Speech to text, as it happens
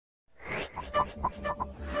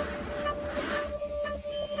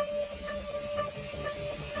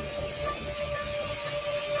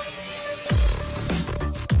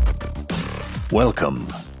Welcome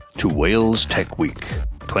to Wales Tech Week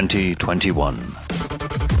 2021.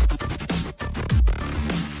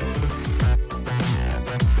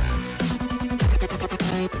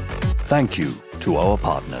 Thank you to our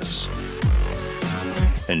partners.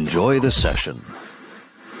 Enjoy the session.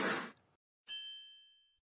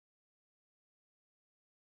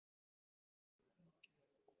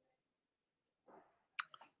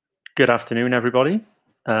 Good afternoon, everybody,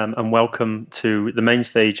 and welcome to the main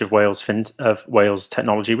stage of Wales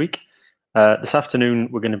Technology Week. This afternoon,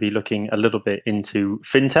 we're going to be looking a little bit into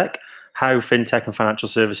FinTech, how FinTech and financial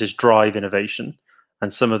services drive innovation,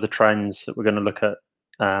 and some of the trends that we're going to look at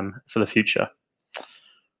for the future.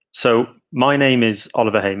 So my name is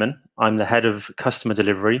Oliver Hayman. I'm the head of customer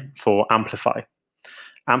delivery for AMPLYFI.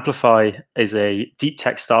 AMPLYFI is a deep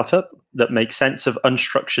tech startup that makes sense of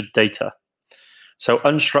unstructured data. So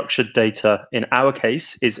unstructured data, in our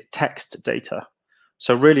case, is text data.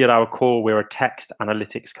 So really at our core, we're a text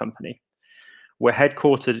analytics company. We're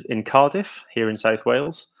headquartered in Cardiff, here in South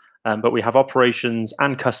Wales, but we have operations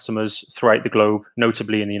and customers throughout the globe,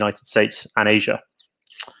 notably in the United States and Asia.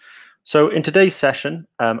 So in today's session,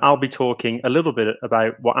 I'll be talking a little bit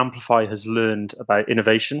about what AMPLYFI has learned about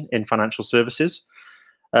innovation in financial services.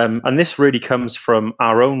 And this really comes from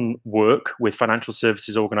our own work with financial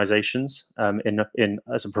services organizations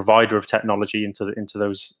as a provider of technology into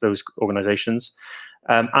those organizations,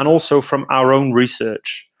 and also from our own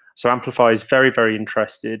research. So AMPLYFI is very, very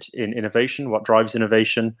interested in innovation, what drives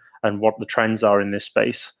innovation, and what the trends are in this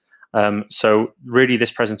space. So really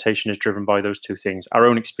this presentation is driven by those two things, our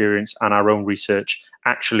own experience and our own research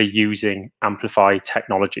actually using AMPLYFI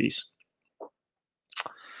technologies.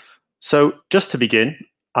 So just to begin,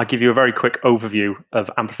 I'll give you a very quick overview of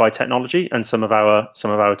AMPLYFI technology and some of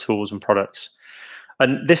our tools and products.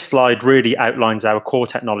 And this slide really outlines our core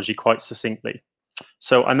technology quite succinctly.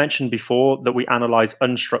 So I mentioned before that we analyze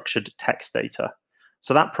unstructured text data.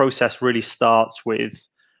 So that process really starts with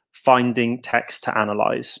finding text to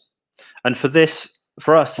analyze. And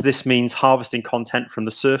for us, this means harvesting content from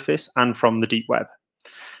the surface and from the deep web.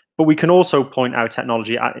 But we can also point our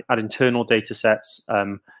technology at internal data sets,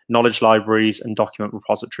 knowledge libraries, and document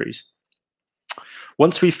repositories.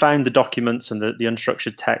 Once we've found the documents and the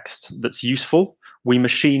unstructured text that's useful, we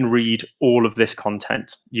machine read all of this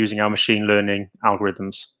content using our machine learning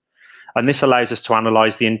algorithms. And this allows us to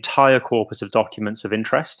analyze the entire corpus of documents of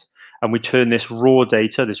interest, and we turn this raw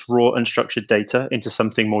data, this raw unstructured data, into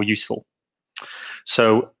something more useful.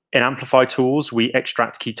 So in AMPLYFI tools, we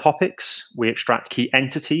extract key topics, we extract key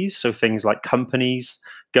entities, so things like companies,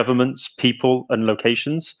 governments, people, and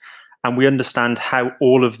locations, and we understand how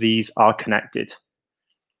all of these are connected.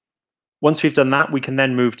 Once we've done that, we can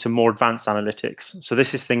then move to more advanced analytics. So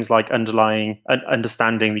this is things like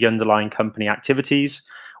understanding the underlying company activities.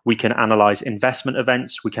 We can analyze investment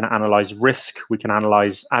events, we can analyze risk, we can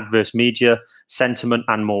analyze adverse media, sentiment,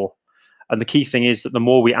 and more. And the key thing is that the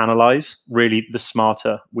more we analyze, really, the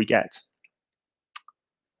smarter we get.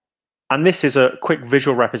 And this is a quick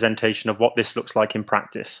visual representation of what this looks like in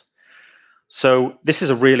practice. So this is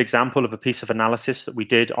a real example of a piece of analysis that we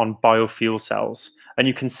did on biofuel cells. And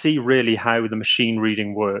you can see really how the machine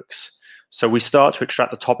reading works. So we start to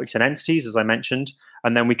extract the topics and entities, as I mentioned,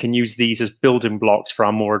 and then we can use these as building blocks for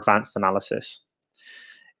our more advanced analysis.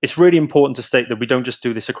 It's really important to state that we don't just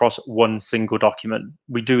do this across one single document.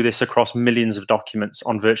 We do this across millions of documents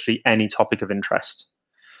on virtually any topic of interest.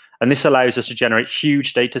 And this allows us to generate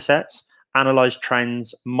huge data sets, analyze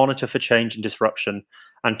trends, monitor for change and disruption,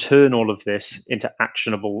 and turn all of this into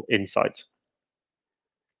actionable insight.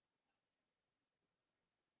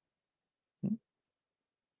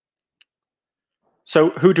 So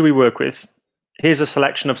who do we work with? Here's a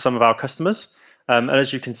selection of some of our customers. And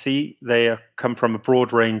as you can see, they come from a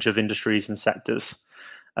broad range of industries and sectors.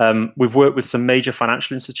 We've worked with some major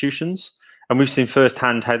financial institutions, and we've seen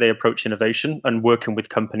firsthand how they approach innovation and working with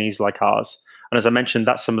companies like ours. And as I mentioned,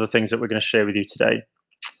 that's some of the things that we're going to share with you today.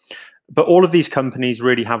 But all of these companies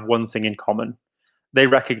really have one thing in common. They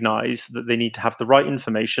recognize that they need to have the right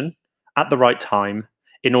information at the right time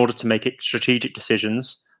in order to make strategic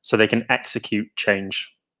decisions so they can execute change.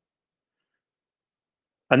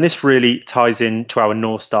 And this really ties into our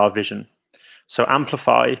North Star vision. So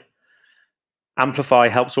AMPLYFI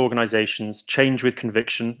helps organizations change with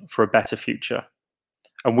conviction for a better future.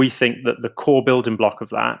 And we think that the core building block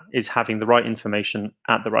of that is having the right information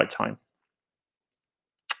at the right time.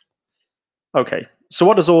 Okay, so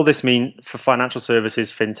what does all this mean for financial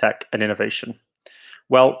services, fintech, and innovation?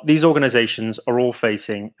 Well, these organizations are all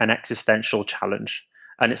facing an existential challenge,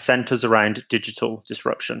 and it centers around digital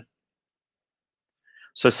disruption.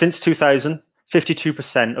 So since 2000,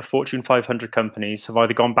 52% of Fortune 500 companies have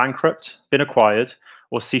either gone bankrupt, been acquired,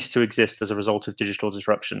 or ceased to exist as a result of digital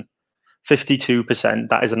disruption. 52%,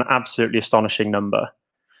 that is an absolutely astonishing number.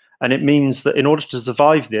 And it means that in order to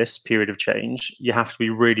survive this period of change, you have to be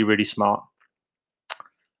really, really smart.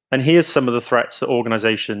 And here's some of the threats that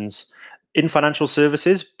organizations in financial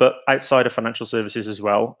services, but outside of financial services as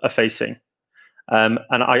well, are facing. And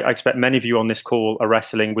I expect many of you on this call are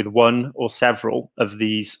wrestling with one or several of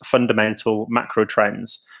these fundamental macro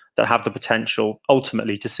trends that have the potential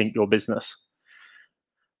ultimately to sink your business.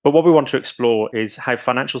 But what we want to explore is how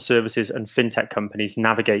financial services and fintech companies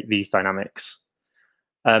navigate these dynamics.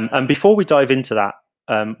 And before we dive into that,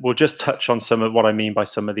 we'll just touch on some of what I mean by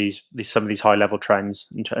some of these high-level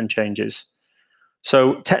trends and changes.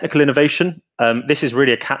 So technical innovation, this is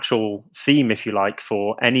really a catch-all theme, if you like,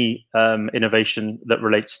 for any innovation that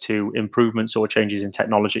relates to improvements or changes in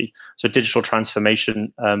technology. So digital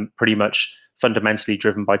transformation, pretty much fundamentally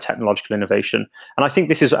driven by technological innovation. And I think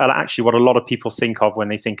this is actually what a lot of people think of when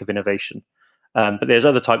they think of innovation. But there's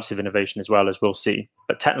other types of innovation as well, as we'll see.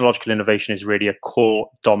 But technological innovation is really a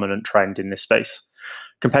core dominant trend in this space.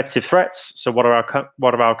 Competitive threats. So what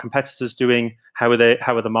are our competitors doing? How are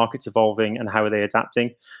the markets evolving, and how are they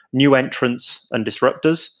adapting? New entrants and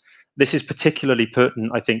disruptors. This is particularly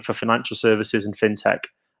pertinent, I think, for financial services and fintech.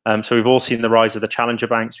 So we've all seen the rise of the challenger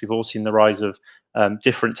banks. We've all seen the rise of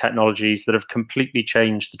different technologies that have completely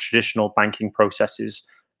changed the traditional banking processes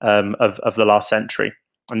of the last century.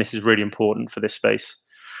 And this is really important for this space.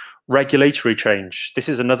 Regulatory change. This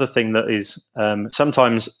is another thing that is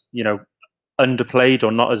sometimes, underplayed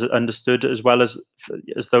or not as understood as well as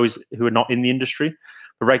those who are not in the industry.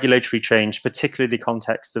 But regulatory change, particularly the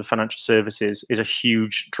context of financial services, is a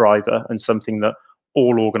huge driver and something that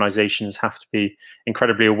all organizations have to be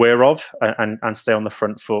incredibly aware of and stay on the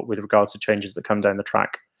front foot with regards to changes that come down the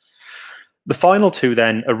track. The final two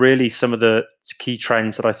then are really some of the key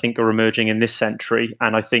trends that I think are emerging in this century,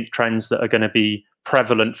 and I think trends that are going to be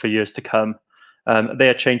prevalent for years to come. They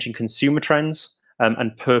are changing consumer trends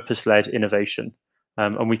and purpose-led innovation.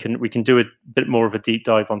 And we can do a bit more of a deep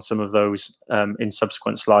dive on some of those in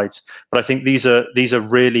subsequent slides. But I think these are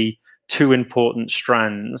really two important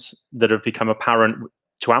strands that have become apparent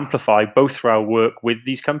to Amplify, both through our work with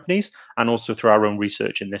these companies and also through our own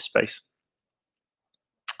research in this space.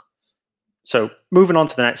 So moving on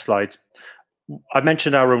to the next slide. I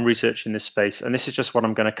mentioned our own research in this space, and this is just what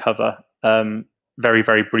I'm going to cover very,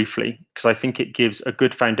 very briefly, because I think it gives a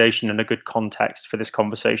good foundation and a good context for this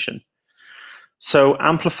conversation. So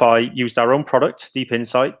AMPLYFI used our own product, Deep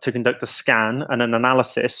Insight, to conduct a scan and an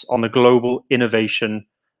analysis on the global innovation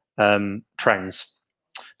trends.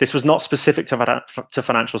 This was not specific to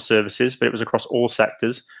financial services, but it was across all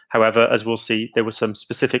sectors. However, as we'll see, there were some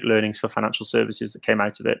specific learnings for financial services that came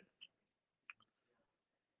out of it.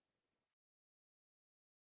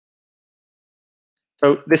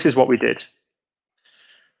 So this is what we did.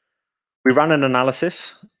 We ran an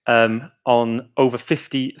analysis on over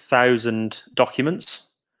 50,000 documents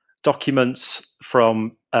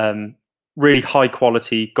from really high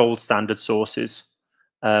quality gold standard sources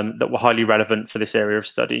that were highly relevant for this area of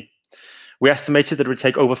study. We estimated that it would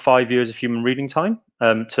take over 5 years of human reading time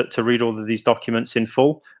to read all of these documents in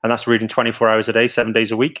full, and that's reading 24 hours a day, 7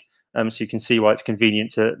 days a week. So you can see why it's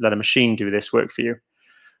convenient to let a machine do this work for you.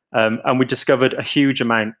 And we discovered a huge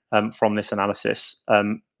amount from this analysis,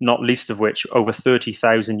 not least of which over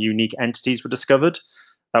 30,000 unique entities were discovered.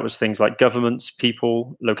 That was things like governments,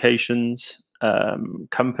 people, locations,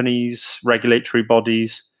 companies, regulatory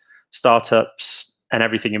bodies, startups, and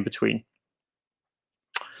everything in between.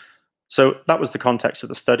 So that was the context of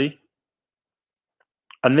the study.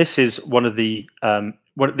 And this is one of the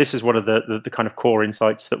kind of core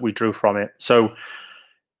insights that we drew from it. So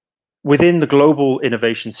within the global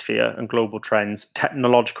innovation sphere and global trends,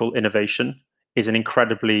 technological innovation is an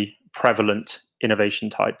incredibly prevalent innovation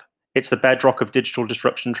type. It's the bedrock of digital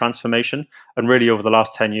disruption transformation, and really over the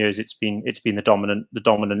last 10 years, it's been the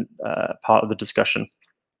dominant part of the discussion.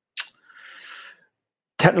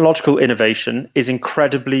 Technological innovation is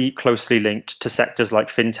incredibly closely linked to sectors like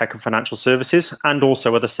fintech and financial services, and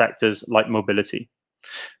also other sectors like mobility.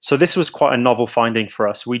 So this was quite a novel finding for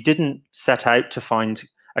us. We didn't set out to find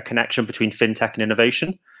a connection between fintech and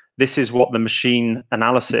innovation. This is what the machine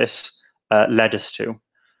analysis led us to.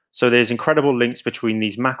 So there's incredible links between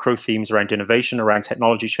these macro themes around innovation, around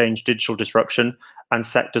technology change, digital disruption, and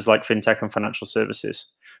sectors like fintech and financial services.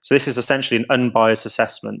 So this is essentially an unbiased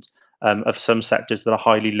assessment of some sectors that are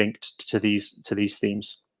highly linked to these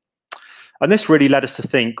themes. And this really led us to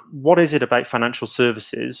think, what is it about financial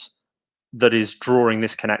services that is drawing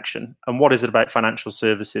this connection? And what is it about financial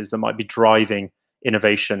services that might be driving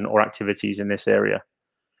innovation or activities in this area?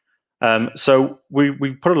 So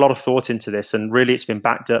we put a lot of thought into this, and really it's been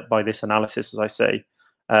backed up by this analysis, as I say.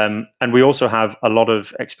 And we also have a lot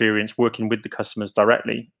of experience working with the customers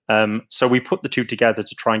directly. So we put the two together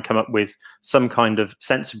to try and come up with some kind of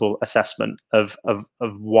sensible assessment of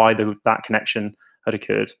why that connection had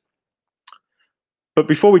occurred. But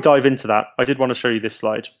before we dive into that, I did want to show you this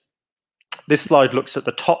slide. This slide looks at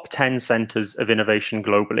the top 10 centers of innovation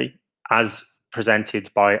globally, as presented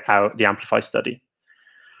by the AMPLYFI study.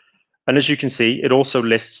 And as you can see, it also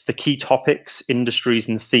lists the key topics, industries,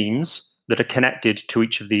 and themes that are connected to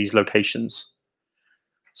each of these locations.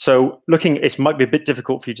 So it might be a bit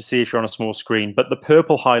difficult for you to see if you're on a small screen, but the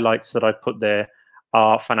purple highlights that I put there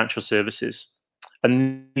are financial services.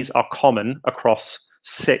 And these are common across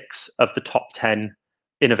 6 of the top 10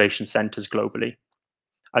 innovation centers globally.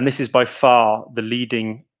 And this is by far the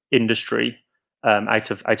leading industry out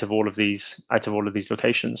of all of these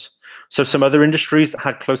locations. So some other industries that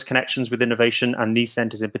had close connections with innovation, and these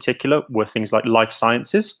centers in particular, were things like life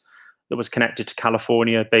sciences, that was connected to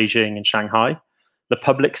California, Beijing, and Shanghai. The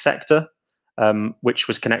public sector, which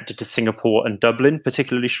was connected to Singapore and Dublin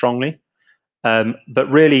particularly strongly. But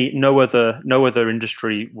really, no other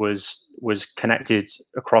industry was connected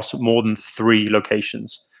across more than 3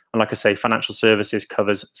 locations. And like I say, financial services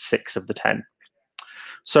covers 6 of the 10.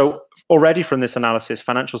 So already from this analysis,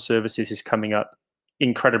 financial services is coming up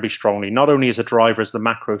incredibly strongly, not only as a driver, as the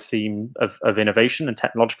macro theme of innovation and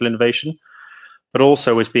technological innovation, but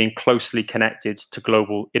also as being closely connected to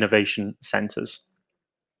global innovation centers.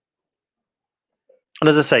 And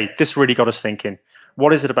as I say, this really got us thinking,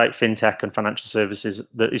 what is it about fintech and financial services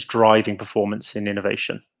that is driving performance in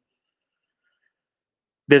innovation?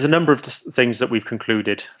 There's a number of things that we've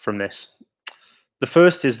concluded from this. The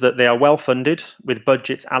first is that they are well funded, with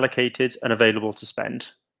budgets allocated and available to spend.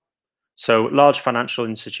 So large financial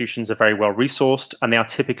institutions are very well resourced, and they are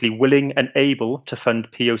typically willing and able to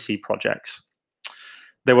fund POC projects.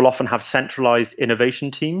 They will often have centralized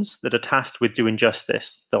innovation teams that are tasked with doing just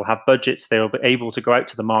this. They'll have budgets, they'll be able to go out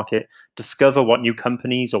to the market, discover what new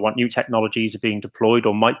companies or what new technologies are being deployed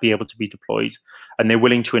or might be able to be deployed, and they're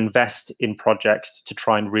willing to invest in projects to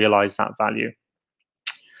try and realize that value.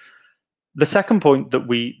 The second point that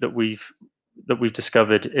we've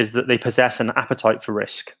discovered is that they possess an appetite for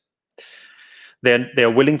risk. They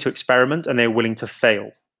are willing to experiment, and they're willing to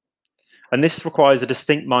fail. And this requires a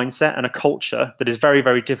distinct mindset and a culture that is very,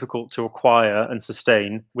 very difficult to acquire and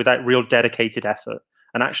sustain without real dedicated effort.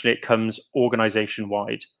 And actually, it comes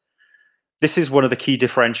organization-wide. This is one of the key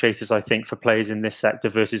differentiators, I think, for players in this sector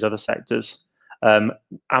versus other sectors.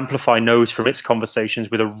 AMPLYFI knows from its conversations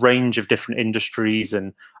with a range of different industries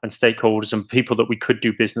and stakeholders and people that we could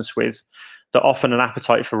do business with, that often an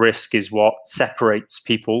appetite for risk is what separates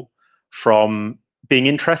people from being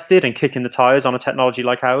interested and kicking the tires on a technology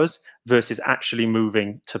like ours versus actually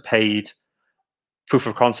moving to paid proof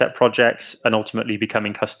of concept projects and ultimately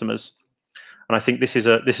becoming customers. And I think this is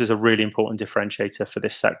a really important differentiator for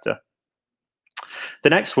this sector. The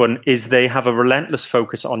next one is they have a relentless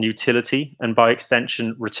focus on utility and, by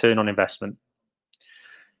extension, return on investment.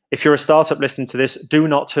 If you're a startup listening to this, do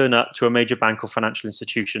not turn up to a major bank or financial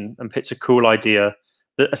institution and pitch a cool idea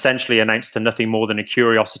that essentially amounts to nothing more than a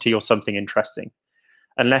curiosity or something interesting.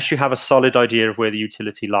 Unless you have a solid idea of where the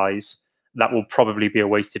utility lies, that will probably be a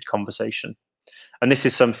wasted conversation. And this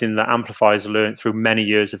is something that AMPLYFI has learned through many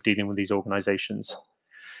years of dealing with these organizations.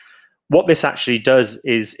 What this actually does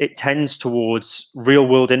is it tends towards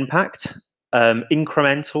real-world impact,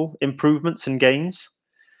 incremental improvements and gains,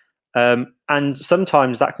 and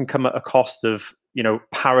sometimes that can come at a cost of,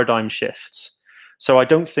 paradigm shifts. So I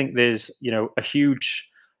don't think there's,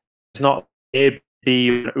 it's not Airbnb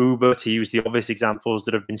and Uber, to use the obvious examples,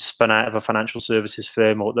 that have been spun out of a financial services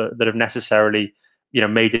firm or that have necessarily,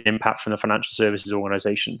 made an impact from the financial services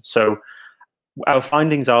organization. So our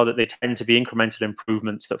findings are that they tend to be incremental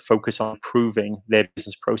improvements that focus on improving their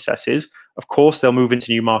business processes. Of course, they'll move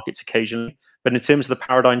into new markets occasionally, but in terms of the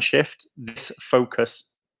paradigm shift, this focus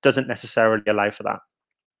doesn't necessarily allow for that.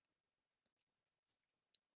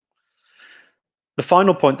 The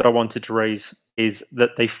final point that I wanted to raise is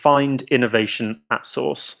that they find innovation at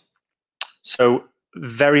source. So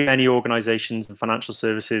very many organizations and financial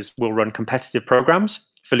services will run competitive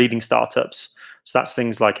programs for leading startups. So that's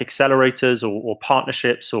things like accelerators or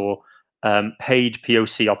partnerships or paid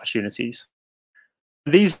POC opportunities.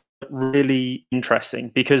 These are really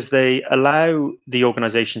interesting because they allow the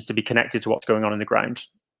organizations to be connected to what's going on in the ground.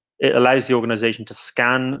 It allows the organization to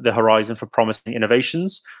scan the horizon for promising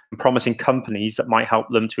innovations and promising companies that might help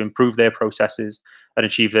them to improve their processes and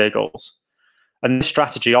achieve their goals. And this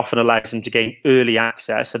strategy often allows them to gain early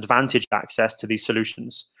access, advantaged access to these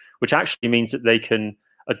solutions, which actually means that they can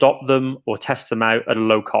adopt them or test them out at a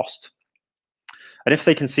low cost. And if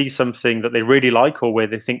they can see something that they really like or where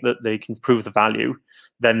they think that they can prove the value,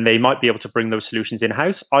 then they might be able to bring those solutions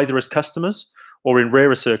in-house, either as customers or in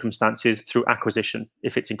rarer circumstances through acquisition,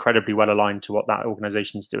 if it's incredibly well aligned to what that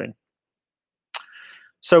organization is doing.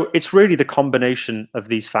 So it's really the combination of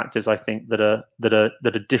these factors, I think,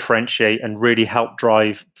 that differentiate and really help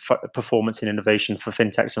drive performance and innovation for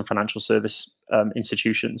fintechs and financial service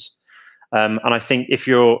institutions. And I think if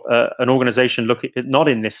you're an organization not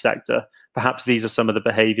in this sector, perhaps these are some of the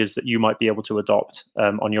behaviors that you might be able to adopt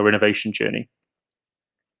on your innovation journey.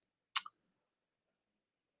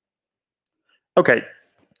 Okay,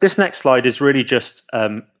 this next slide is really just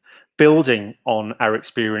building on our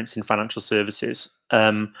experience in financial services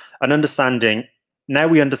and understanding. Now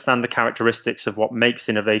we understand the characteristics of what makes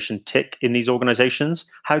innovation tick in these organizations.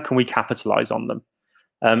 How can we capitalize on them?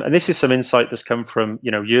 And this is some insight that's come from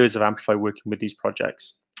years of Amplify working on these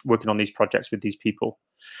projects with these people.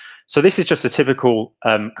 So this is just a typical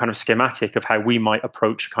kind of schematic of how we might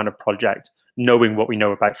approach a kind of project, knowing what we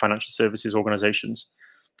know about financial services organizations.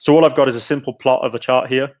 So all I've got is a simple plot of a chart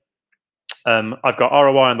here. I've got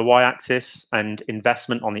ROI on the y-axis and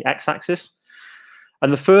investment on the x-axis.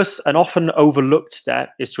 And the first and often overlooked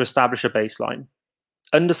step is to establish a baseline.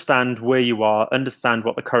 Understand where you are, understand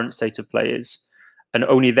what the current state of play is, and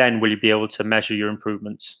only then will you be able to measure your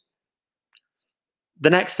improvements. The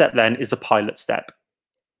next step then is the pilot step.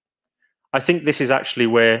 I think this is actually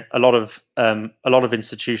where a lot of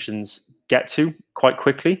institutions get to quite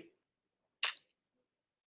quickly.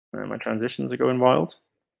 My transitions are going wild.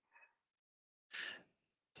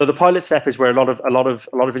 So the pilot step is where a lot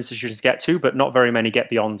of institutions get to, but not very many get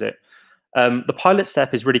beyond it. The pilot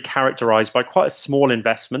step is really characterized by quite a small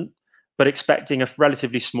investment, but expecting a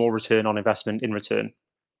relatively small return on investment in return.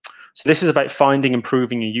 So this is about finding,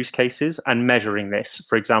 improving your use cases and measuring this,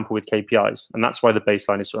 for example, with KPIs. And that's why the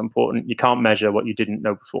baseline is so important. You can't measure what you didn't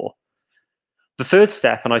know before. The third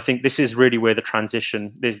step, and I think this is really where the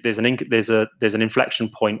transition, there's an inflection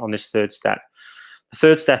point on this third step. The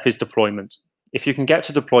third step is deployment. If you can get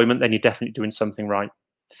to deployment, then you're definitely doing something right.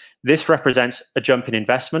 This represents a jump in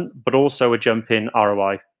investment, but also a jump in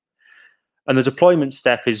ROI. And the deployment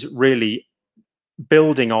step is really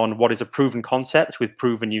building on what is a proven concept with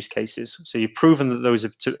proven use cases. So you've proven that those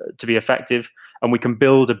are to be effective, and we can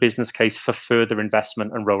build a business case for further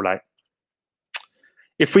investment and rollout.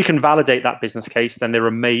 If we can validate that business case, then there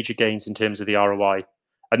are major gains in terms of the ROI.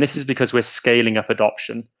 And this is because we're scaling up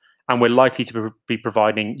adoption, and we're likely to be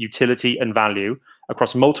providing utility and value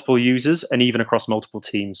across multiple users and even across multiple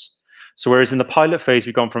teams. So whereas in the pilot phase,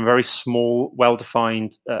 we've gone from a very small,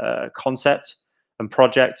 well-defined concept and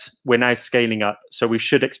project, we're now scaling up. So we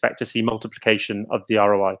should expect to see multiplication of the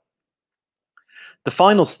ROI. The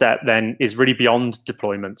final step then is really beyond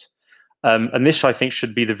deployment. And this, I think,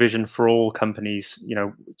 should be the vision for all companies,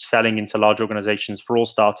 selling into large organizations, for all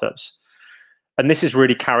startups. And this is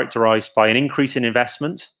really characterized by an increase in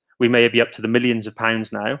investment. We may be up to the millions of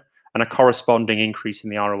pounds now, and a corresponding increase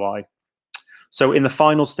in the ROI. So in the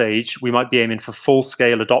final stage, we might be aiming for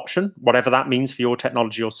full-scale adoption, whatever that means for your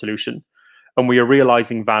technology or solution. And we are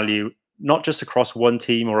realizing value, not just across one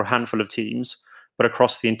team or a handful of teams, but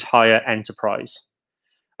across the entire enterprise.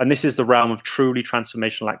 And this is the realm of truly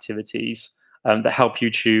transformational activities that help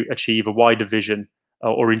you to achieve a wider vision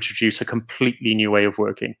or introduce a completely new way of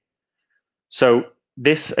working. So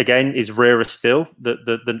this, again, is rarer still.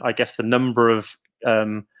 I guess the number of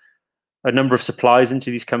suppliers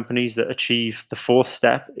into these companies that achieve the fourth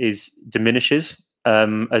step diminishes.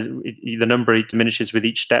 The number diminishes with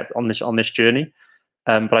each step on this journey.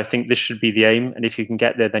 But I think this should be the aim. And if you can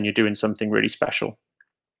get there, then you're doing something really special.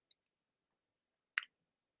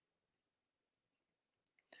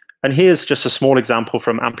 And here's just a small example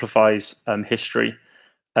from AMPLYFI's history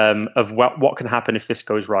of what can happen if this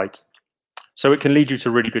goes right. So it can lead you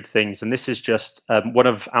to really good things. And this is just one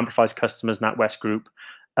of AMPLYFI's customers, NatWest Group,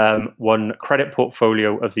 won Credit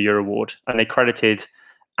Portfolio of the Year award. And they credited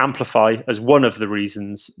AMPLYFI as one of the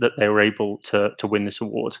reasons that they were able to win this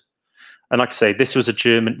award. And like I say, this was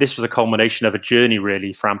a culmination of a journey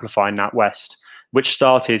really for AMPLYFI and NatWest, which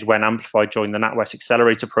started when AMPLYFI joined the NatWest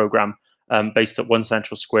Accelerator program, based at One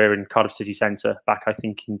Central Square in Cardiff City Centre back, I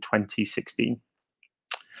think, in 2016.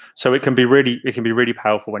 So it can be really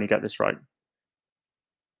powerful when you get this right.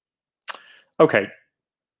 Okay.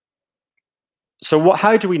 So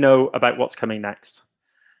how do we know about what's coming next?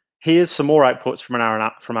 Here's some more outputs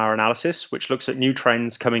from our analysis, which looks at new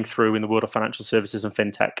trends coming through in the world of financial services and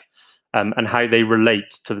fintech, and how they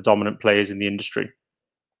relate to the dominant players in the industry.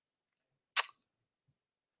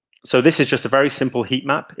 So this is just a very simple heat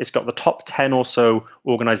map. It's got the top 10 or so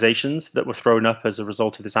organizations that were thrown up as a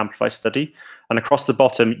result of this AMPLYFI study. And across the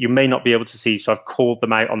bottom, you may not be able to see, so I've called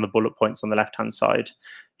them out on the bullet points on the left-hand side.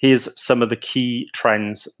 Here's some of the key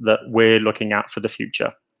trends that we're looking at for the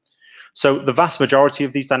future. So the vast majority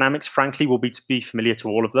of these dynamics, frankly, will be familiar to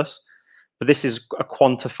all of us. But this is a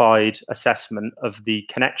quantified assessment of the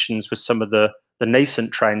connections with some of the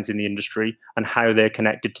nascent trends in the industry and how they're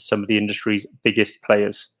connected to some of the industry's biggest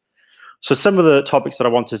players. So some of the topics that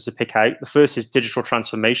I wanted to pick out, the first is digital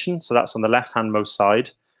transformation. So that's on the left-hand most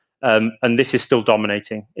side. And this is still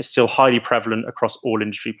dominating. It's still highly prevalent across all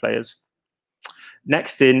industry players.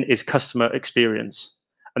 Next in is customer experience.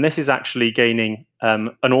 And this is actually gaining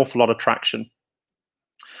an awful lot of traction.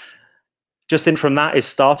 Just in from that is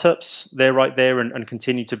startups. They're right there and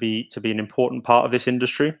continue to be an important part of this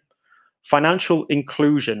industry. Financial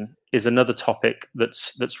inclusion is another topic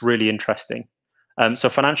that's really interesting. So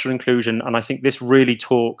financial inclusion, and I think this really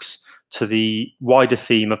talks to the wider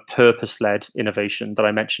theme of purpose-led innovation that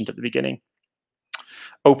I mentioned at the beginning.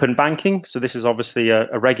 Open banking, so this is obviously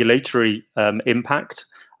a regulatory impact,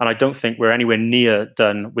 and I don't think we're anywhere near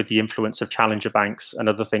done with the influence of challenger banks and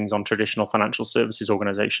other things on traditional financial services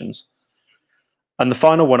organizations. And the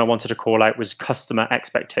final one I wanted to call out was customer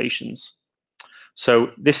expectations. So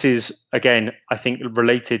this is, again, I think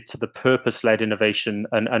related to the purpose-led innovation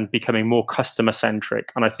and becoming more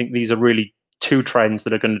customer-centric. And I think these are really two trends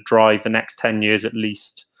that are going to drive the next 10 years at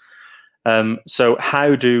least. So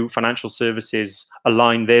how do financial services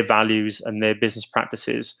align their values and their business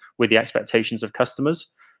practices with the expectations of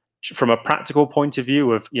customers? From a practical point of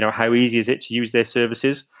view of, how easy is it to use their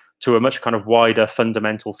services, to a much kind of wider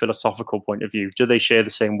fundamental philosophical point of view. Do they share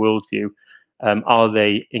the same worldview? Are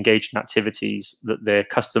they engaged in activities that their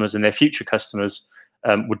customers and their future customers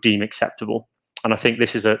would deem acceptable? And I think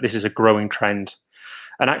this is a growing trend.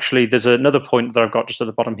 And actually, there's another point that I've got just at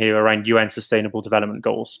the bottom here around UN Sustainable Development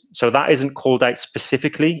Goals. So that isn't called out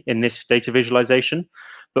specifically in this data visualization,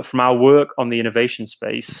 but from our work on the innovation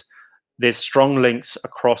space, there's strong links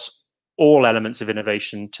across all elements of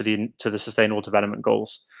innovation to the Sustainable Development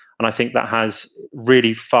Goals. And I think that has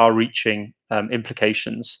really far-reaching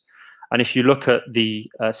implications. And if you look at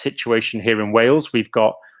the situation here in Wales, we've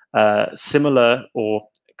got similar or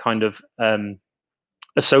kind of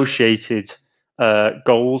associated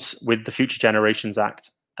goals with the Future Generations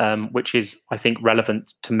Act, which is, I think,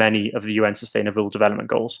 relevant to many of the UN Sustainable Development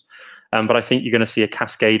Goals. But I think you're going to see a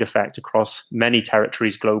cascade effect across many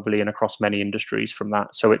territories globally and across many industries from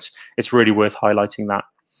that. So it's really worth highlighting that.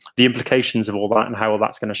 The implications of all that and how all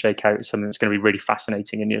that's going to shake out is something that's going to be really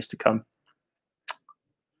fascinating in years to come.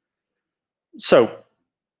 So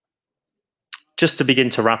just to begin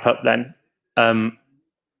to wrap up then,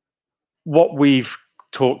 what we've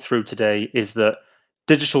talked through today is that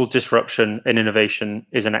digital disruption and innovation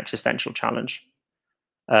is an existential challenge.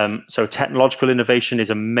 So technological innovation is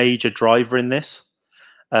a major driver in this,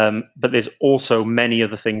 but there's also many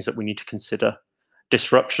other things that we need to consider.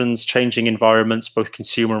 Disruptions, changing environments, both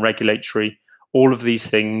consumer and regulatory, all of these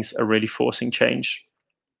things are really forcing change.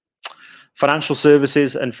 Financial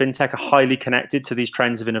services and fintech are highly connected to these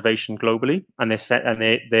trends of innovation globally, and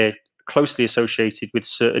they're closely associated with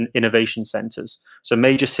certain innovation centers. So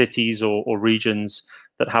major cities or regions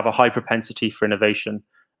that have a high propensity for innovation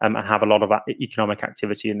and have a lot of economic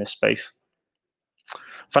activity in this space.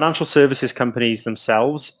 Financial services companies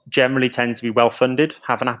themselves generally tend to be well-funded,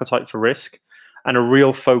 have an appetite for risk, and a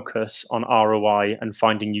real focus on ROI and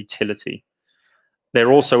finding utility.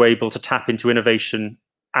 They're also able to tap into innovation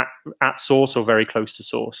at source or very close to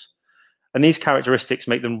source. And these characteristics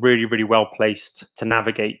make them really, really well placed to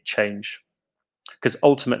navigate change, because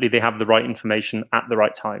ultimately they have the right information at the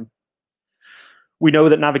right time. We know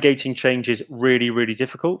that navigating change is really, really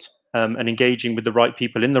difficult, and engaging with the right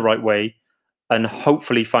people in the right way and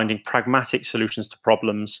hopefully finding pragmatic solutions to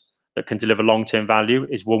problems that can deliver long-term value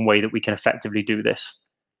is one way that we can effectively do this.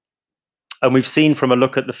 And we've seen from a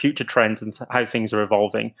look at the future trends and how things are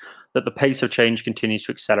evolving that the pace of change continues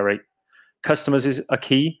to accelerate. Customers is a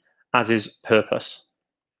key, as is purpose.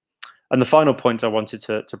 And the final point I wanted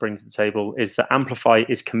to bring to the table is that AMPLYFI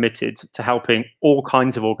is committed to helping all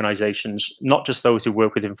kinds of organizations, not just those who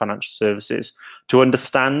work within financial services, to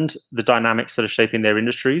understand the dynamics that are shaping their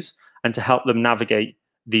industries and to help them navigate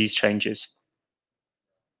these changes.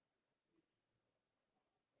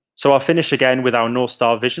 So I'll finish again with our North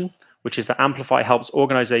Star vision, which is that AMPLYFI helps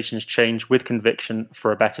organizations change with conviction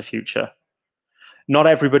for a better future. Not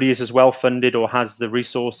everybody is as well funded or has the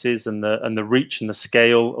resources and the reach and the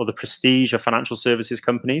scale or the prestige of financial services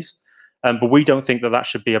companies. But we don't think that that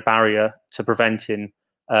should be a barrier to preventing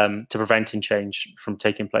change from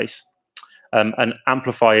taking place. And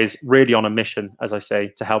AMPLYFI is really on a mission, as I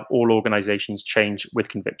say, to help all organizations change with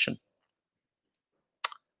conviction.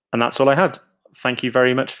 And that's all I had. Thank you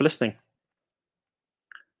very much for listening.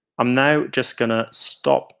 I'm now just going to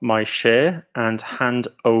stop my share and hand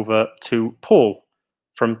over to Paul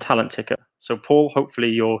from Talent Ticker. So Paul, hopefully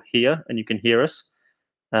you're here and you can hear us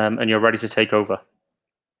and you're ready to take over.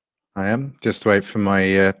 I am. Just wait for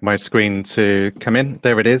my my screen to come in.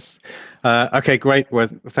 There it is. Okay, great. Well,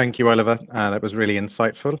 thank you, Oliver. That was really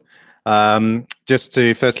insightful. Just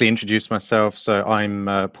to firstly introduce myself. So I'm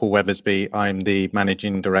Paul Weathersby. I'm the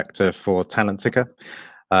Managing Director for Talent Ticker.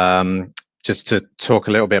 Just to talk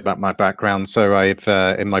a little bit about my background. So I've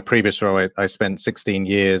in my previous role, I spent 16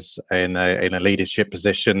 years in a leadership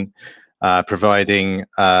position, providing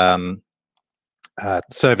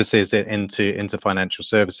services into financial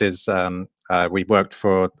services. We worked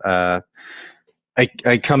for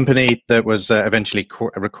a company that was eventually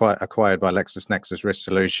acquired by LexisNexis Risk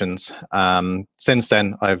Solutions. Since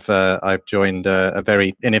then, I've joined a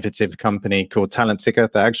very innovative company called Talent Ticker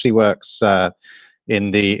that actually works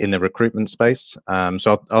in the recruitment space.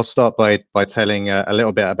 So I'll start by telling a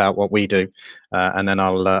little bit about what we do, and then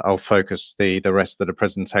I'll focus the rest of the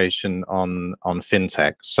presentation on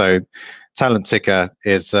FinTech. So Talent Ticker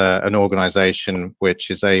is an organization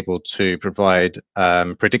which is able to provide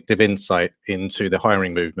predictive insight into the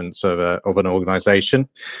hiring movements of an organization.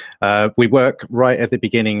 We work right at the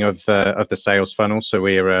beginning of the sales funnel, so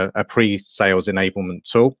we're a pre-sales enablement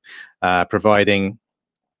tool, providing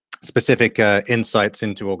specific insights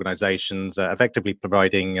into organizations, effectively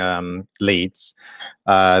providing leads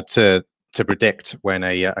to predict when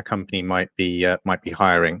a company might be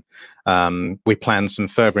hiring. We plan some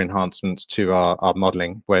further enhancements to our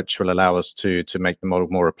modeling, which will allow us to make the model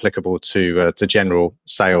more applicable to general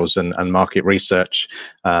sales and market research.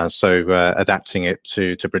 So adapting it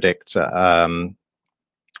to predict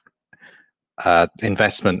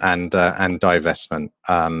investment and divestment,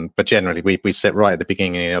 but generally we sit right at the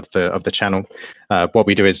beginning of the channel. What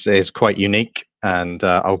we do is quite unique, and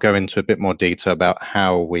I'll go into a bit more detail about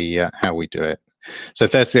how we do it. So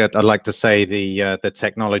firstly, I'd like to say the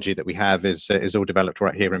technology that we have is all developed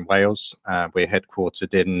right here in Wales. We're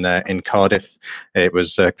headquartered in Cardiff. It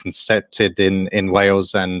was concepted in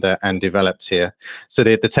Wales and developed here. So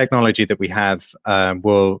the technology that we have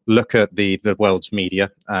will look at the world's media.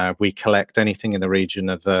 We collect anything in the region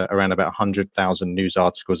of around about 100,000 news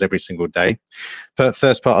articles every single day. The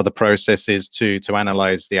first part of the process is to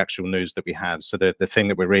analyze the actual news that we have. So the thing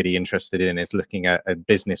that we're really interested in is looking at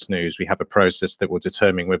business news. We have a process that will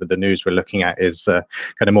determine whether the news we're looking at is kind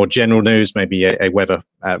of more general news, maybe a weather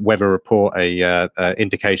report, a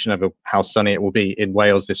indication of how sunny it will be in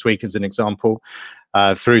Wales this week, as an example,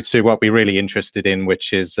 through to what we're really interested in,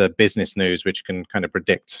 which is business news, which can kind of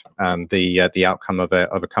predict the outcome of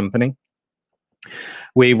a company.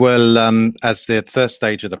 We will, as the first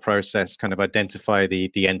stage of the process, kind of identify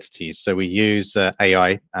the entities. So we use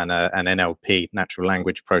AI and an NLP, natural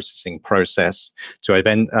language processing process, to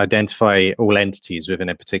identify all entities within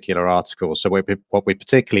a particular article. So what we're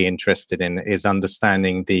particularly interested in is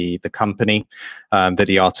understanding the company that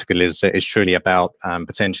the article is truly about,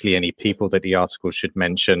 potentially any people that the article should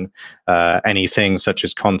mention, anything such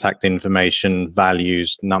as contact information,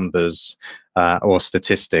 values, numbers, or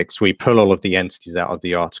statistics. We pull all of the entities out of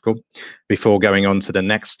the article before going on to the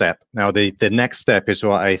next step. Now, the next step is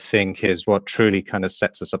what I think is what truly kind of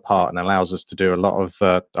sets us apart and allows us to do a lot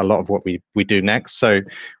of what we do next. So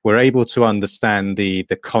we're able to understand the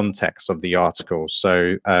context of the article.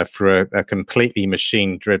 So through a completely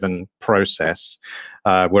machine-driven process,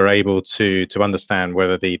 we're able to understand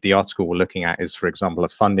whether the article we're looking at is, for example, a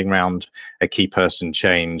funding round, a key person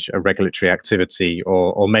change, a regulatory activity,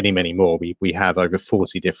 or many, many more. We have over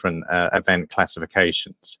 40 different event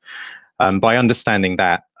classifications. By understanding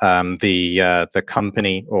that, the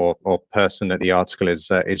company or person that the article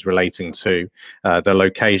is relating to, the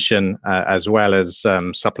location, as well as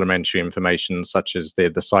supplementary information such as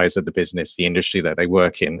the size of the business, the industry that they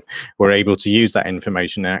work in, we're able to use that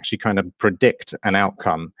information and actually kind of predict an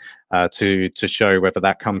outcome to show whether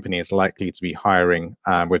that company is likely to be hiring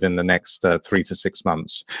within the next 3 to 6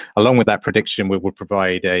 months. Along with that prediction, we will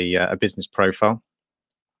provide a business profile.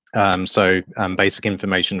 Basic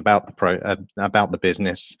information about the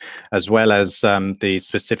business, as well as the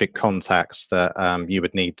specific contacts that you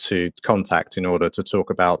would need to contact in order to talk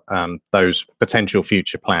about those potential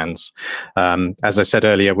future plans. As I said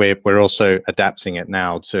earlier, we're also adapting it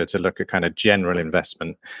now to look at kind of general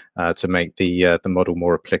investment to make the model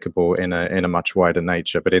more applicable in a much wider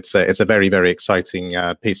nature. But it's a very, very exciting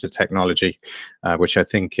piece of technology, which I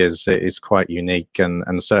think is quite unique,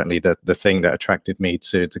 and certainly the thing that attracted me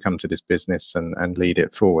to come to this business and lead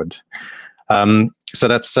it forward. So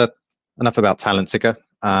that's enough about Talent Ticker.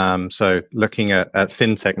 So looking at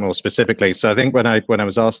FinTech more specifically, so I think when I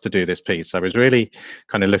was asked to do this piece, I was really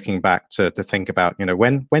kind of looking back to think about, you know,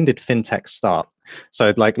 when did FinTech start?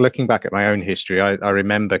 So like looking back at my own history, I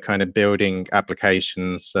remember kind of building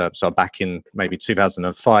applications so back in maybe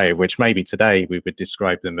 2005, which maybe today we would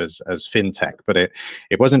describe them as FinTech, but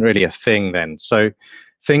it wasn't really a thing then. So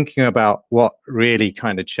thinking about what really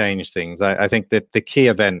kind of changed things, I think that the key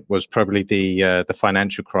event was probably the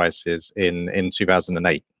financial crisis in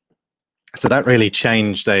 2008. So that really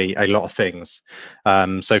changed a lot of things.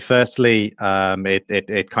 So firstly,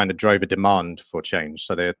 it kind of drove a demand for change.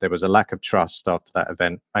 So there was a lack of trust after that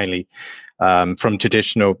event, mainly from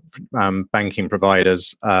traditional banking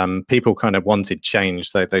providers. People kind of wanted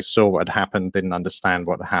change. They saw what had happened, didn't understand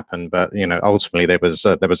what happened, but you know, ultimately there was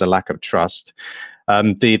a lack of trust.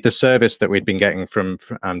 The service that we'd been getting from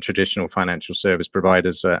traditional financial service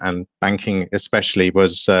providers and banking especially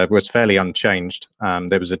was fairly unchanged.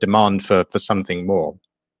 There was a demand for something more.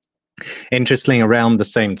 Interestingly, around the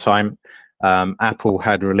same time, Apple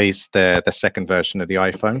had released the second version of the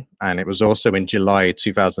iPhone, and it was also in July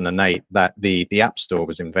 2008 that the App Store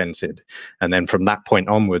was invented. And then from that point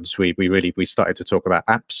onwards, we started to talk about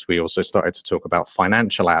apps. We also started to talk about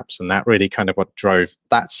financial apps, and that really kind of what drove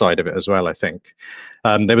that side of it as well, I think.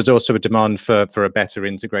 There was also a demand for a better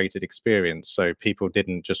integrated experience. So people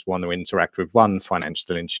didn't just want to interact with one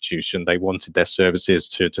financial institution. They wanted their services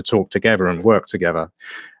to talk together and work together.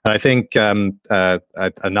 And I think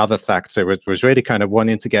another factor was really kind of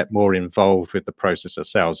wanting to get more involved with the process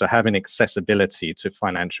itself, so having accessibility to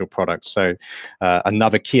financial products. So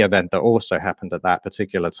another key event that also happened at that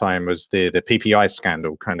particular time was the PPI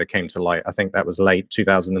scandal kind of came to light. I think that was late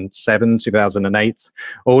 2007, 2008.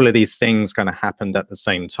 All of these things kind of happened at the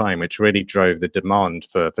same time, which really drove the demand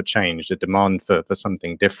for change, the demand for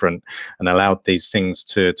something different, and allowed these things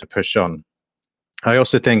to push on. I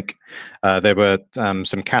also think there were some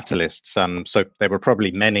catalysts. So there were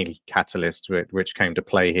probably many catalysts which came to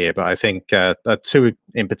play here, but I think two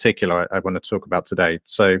in particular I want to talk about today.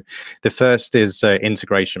 So the first is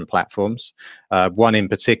integration platforms. One in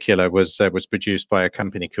particular was produced by a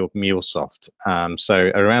company called MuleSoft.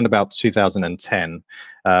 So around about 2010,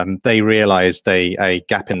 they realized a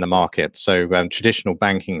gap in the market. So traditional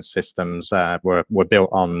banking systems were built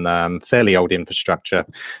on fairly old infrastructure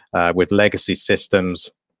with legacy systems.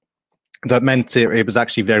 That meant it was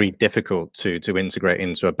actually very difficult to integrate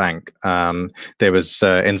into a bank. There was,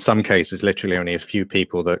 in some cases, literally only a few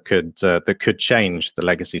people that could change the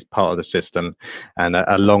legacy part of the system, and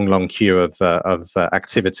a long queue of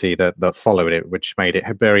activity that followed it, which made it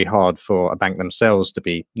very hard for a bank themselves to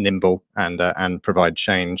be nimble and provide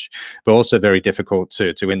change, but also very difficult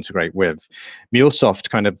to integrate with.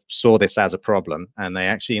 MuleSoft kind of saw this as a problem, and they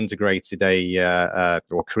actually integrated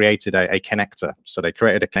or created a connector. So they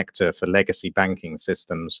created a connector for legacy banking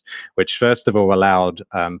systems, which first of all allowed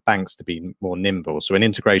banks to be more nimble. So an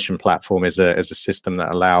integration platform is a system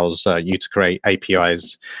that allows you to create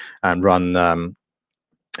APIs and run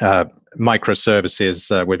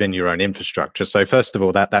microservices within your own infrastructure. So first of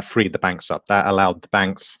all, that freed the banks up. That allowed the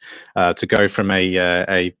banks to go from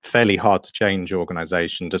a fairly hard to change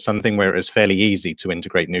organization to something where it was fairly easy to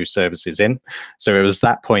integrate new services in. So it was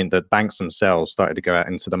that point that banks themselves started to go out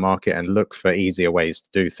into the market and look for easier ways to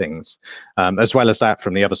do things. As well as that,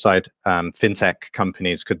 from the other side, FinTech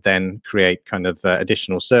companies could then create kind of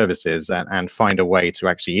additional services and find a way to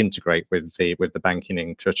actually integrate with the banking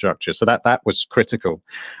infrastructure. So that was critical.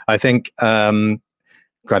 I think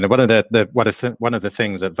kind of one of the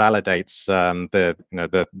things that validates the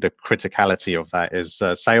criticality of that is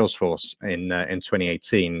Salesforce in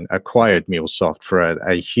 2018 acquired MuleSoft for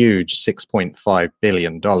a huge $6.5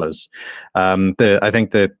 billion. I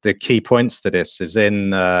think the key points to this is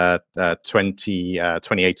in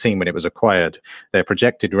 2018 when it was acquired, their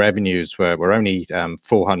projected revenues were only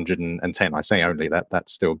 410. I say only,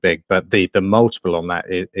 that's still big, but the multiple on that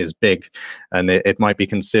is big, and it might be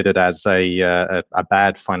considered as a bad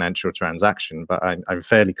bad financial transaction, but I'm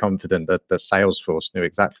fairly confident that the Salesforce knew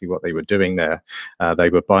exactly what they were doing there. They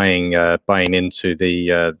were buying into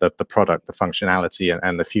the product, the functionality,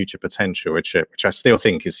 and the future potential, which I still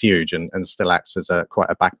think is huge and still acts as quite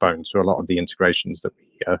a backbone to a lot of the integrations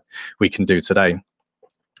that we can do today.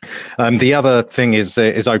 The other thing is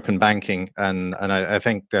open banking, and I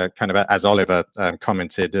think kind of as Oliver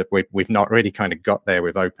commented, we've not really kind of got there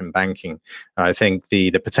with open banking. I think the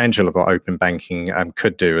potential of what open banking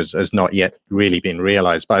could do has not yet really been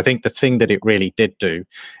realized. But I think the thing that it really did do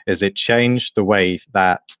is it changed the way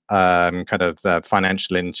that kind of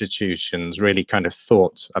financial institutions really kind of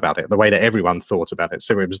thought about it, the way that everyone thought about it.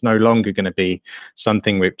 So it was no longer going to be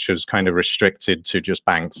something which was kind of restricted to just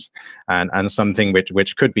banks, and something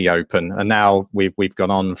which could be open. And now we've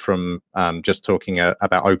gone on from just talking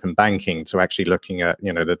about open banking to actually looking at,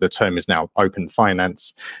 the term is now open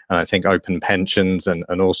finance, and I think open pensions and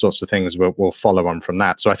all sorts of things will follow on from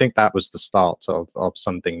that. So I think that was the start of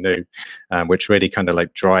something new, which really kind of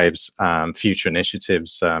like drives future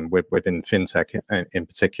initiatives within FinTech in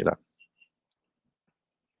particular.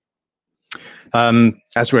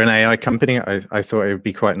 As we're an AI company, I thought it would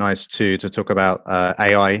be quite nice to talk about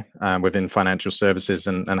AI within financial services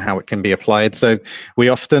and how it can be applied. So we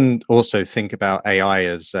often also think about AI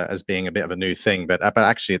as being a bit of a new thing, but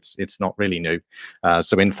actually it's not really new.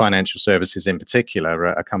 So in financial services in particular,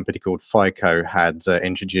 a company called FICO had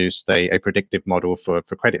introduced a predictive model for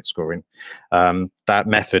credit scoring. That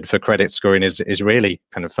method for credit scoring is really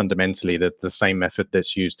kind of fundamentally the same method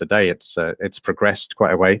that's used today. It's progressed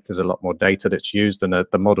quite a way. There's a lot more data that's used, and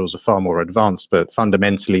the models are far more advanced, but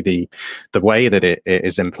fundamentally the way that it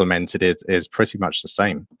is implemented is pretty much the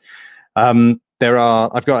same.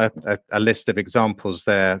 I've got a list of examples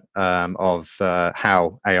there of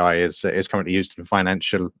how AI is currently used in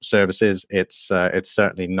financial services. It's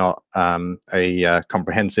certainly not a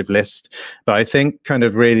comprehensive list, but I think kind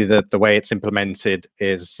of really the way it's implemented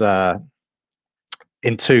is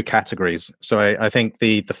in two categories. So I think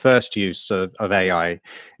the first use of AI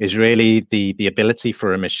is really the ability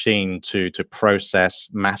for a machine to process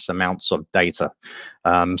mass amounts of data.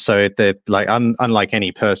 So unlike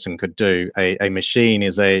any person could do, a machine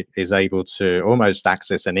is able to almost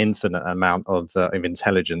access an infinite amount of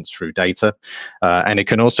intelligence through data, and it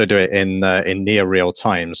can also do it in near real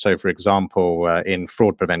time. So, for example, in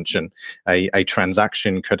fraud prevention, a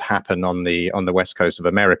transaction could happen on the west coast of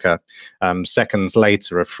America. Seconds later,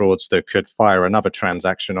 a fraudster could fire another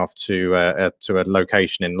transaction off to a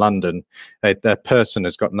location in London. The person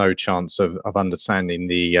has got no chance of understanding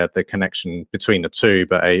the connection between the two.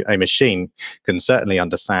 But a machine can certainly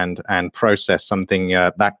understand and process something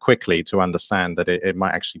that quickly to understand that it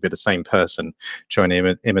might actually be the same person trying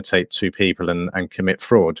to imitate two people and commit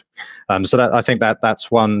fraud. So I think that's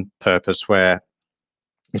one purpose where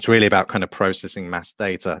it's really about kind of processing mass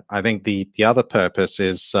data. I think the other purpose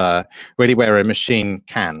is really where a machine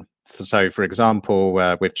can. So, for example,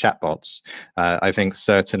 with chatbots, I think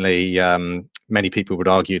certainly many people would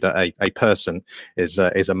argue that a person is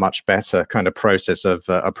a much better kind of process of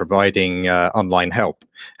providing online help.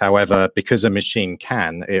 However, because a machine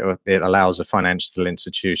can, it allows a financial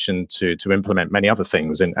institution to implement many other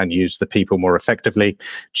things and use the people more effectively,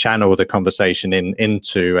 channel the conversation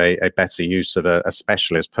into a better use of a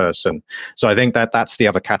specialist person. So I think that's the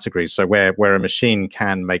other category. So where a machine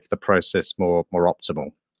can make the process more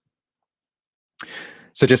optimal.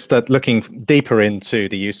 So just looking deeper into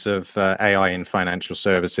the use of AI in financial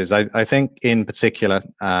services, I think in particular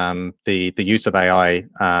the use of AI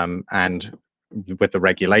and with the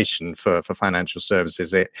regulation for financial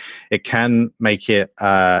services, it can make it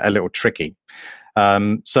a little tricky.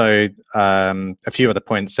 So a few other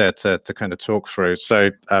points there to kind of talk through. So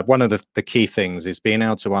one of the key things is being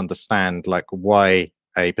able to understand like why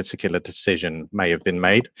a particular decision may have been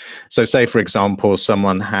made. So say, for example,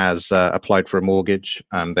 someone has applied for a mortgage,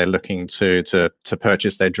 they're looking to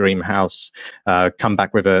purchase their dream house, come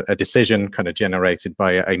back with a decision kind of generated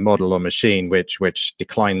by a model or machine which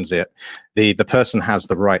declines it. The person has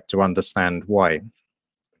the right to understand why.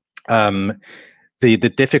 The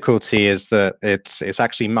difficulty is that it's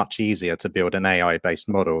actually much easier to build an AI-based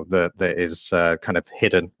model that is kind of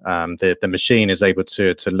hidden. The machine is able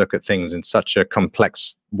to look at things in such a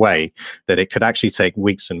complex way that it could actually take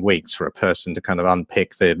weeks and weeks for a person to kind of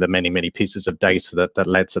unpick the many pieces of data that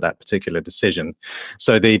led to that particular decision.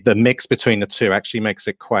 So the mix between the two actually makes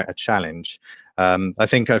it quite a challenge. I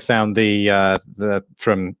think I found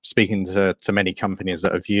from speaking to many companies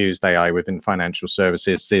that have used AI within financial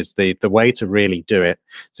services is the way to really do it,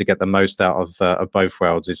 to get the most out of both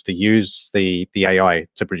worlds, is to use the AI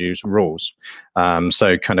to produce rules.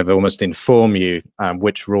 So kind of almost inform you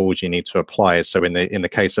which rules you need to apply. So in the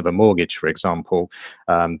case of a mortgage, for example,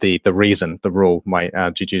 the reason the rule might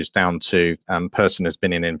deduce down to person has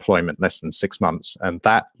been in employment less than 6 months, and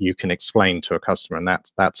that you can explain to a customer, and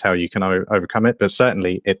that's how you can overcome it. But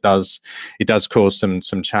certainly it does cause some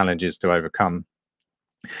challenges to overcome.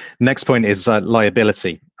 Next point is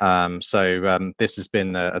liability. This has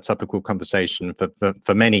been a topical conversation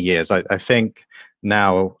for many years. I think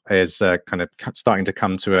now is kind of starting to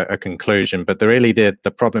come to a conclusion, but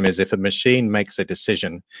the problem is if a machine makes a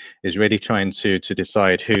decision, is really trying to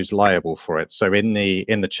decide who's liable for it. So in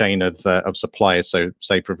the chain of suppliers, so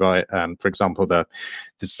say provide, for example, the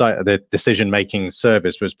decision-making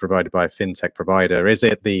service was provided by a fintech provider. Is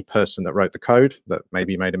it the person that wrote the code that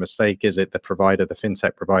maybe made a mistake? Is it the provider, the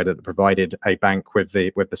fintech provider that provided a bank with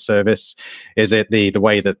the service? Is it the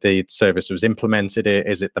way that the service was implemented?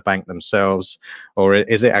 Is it the bank themselves, or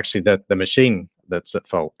is it actually the machine that's at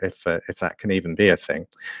fault, if that can even be a thing?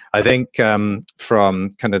 I think from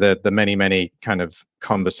kind of the many kind of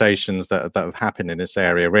conversations that have happened in this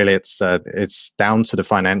area, really it's down to the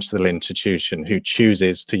financial institution who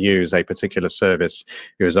chooses to use a particular service,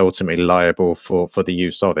 who is ultimately liable for the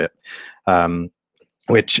use of it,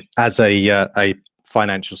 which as a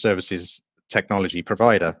financial services technology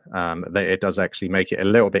provider, it does actually make it a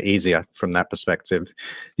little bit easier from that perspective.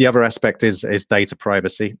 The other aspect is data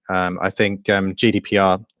privacy. I think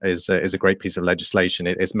GDPR is a great piece of legislation.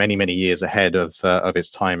 It is many years ahead of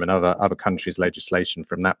its time and other countries' legislation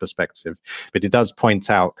from that perspective. But it does point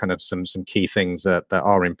out kind of some key things that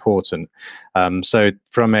are important. So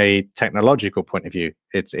from a technological point of view,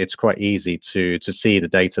 it's quite easy to see the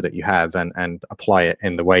data that you have and apply it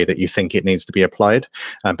in the way that you think it needs to be applied.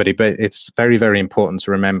 But it's very important to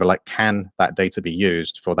remember, like, can that data be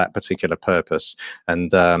used for that particular purpose?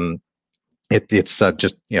 And it's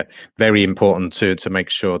just very important to make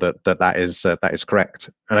sure that is correct.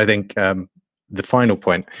 And I think the final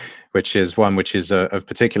point, which is of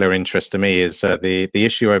particular interest to me, is the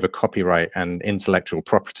issue over copyright and intellectual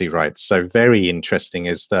property rights. So very interesting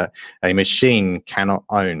is that a machine cannot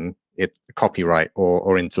own copyright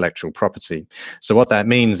or intellectual property. So what that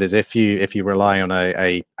means is if you rely on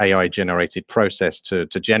a AI generated process to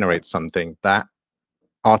generate something, that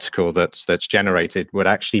article that's generated would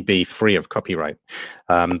actually be free of copyright.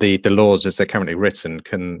 The laws as they're currently written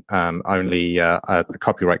can the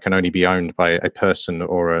copyright can only be owned by a person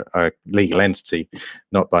or a legal entity,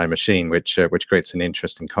 not by a machine, which creates an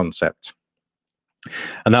interesting concept.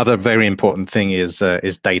 Another very important thing is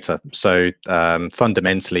data. So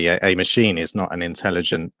fundamentally, a machine is not an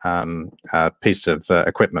intelligent piece of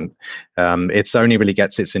equipment. It's only really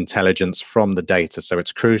gets its intelligence from the data. So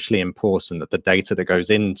it's crucially important that the data that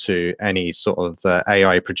goes into any sort of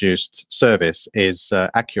AI-produced service is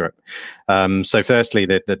accurate. So firstly,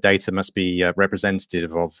 the data must be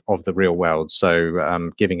representative of the real world.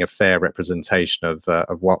 So giving a fair representation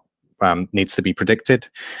of what needs to be predicted.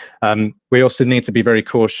 We also need to be very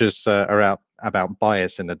cautious about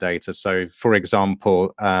bias in the data. So, for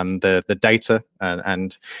example, the data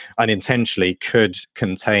and unintentionally could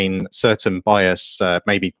contain certain bias,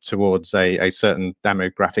 maybe towards a certain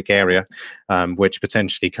demographic area, which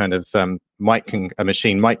potentially kind of a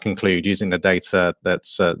machine might conclude using the data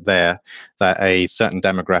that's there that a certain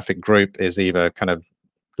demographic group is either kind of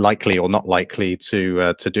likely or not likely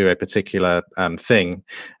to do a particular thing,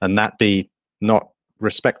 and that be not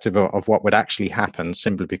respective of what would actually happen,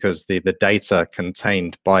 simply because the data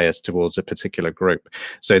contained bias towards a particular group.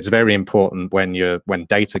 So it's very important when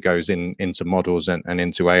data goes into models and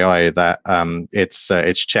into AI that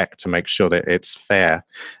it's checked to make sure that it's fair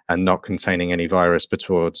and not containing any bias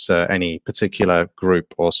towards any particular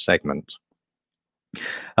group or segment.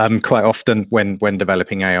 Quite often when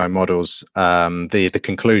developing AI models, the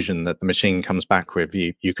conclusion that the machine comes back with,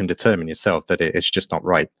 you can determine yourself that it's just not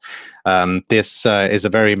right. This is a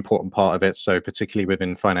very important part of it. So particularly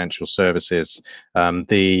within financial services,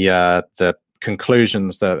 the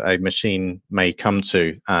conclusions that a machine may come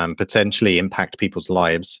to potentially impact people's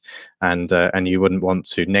lives. and you wouldn't want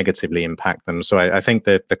to negatively impact them. So I think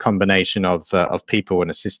that the combination of people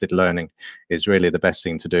and assisted learning is really the best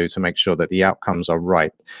thing to do to make sure that the outcomes are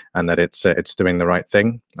right and that it's doing the right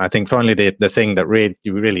thing. I think finally the thing that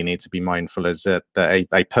you really need to be mindful is that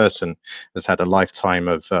a person has had a lifetime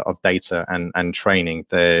of data and training.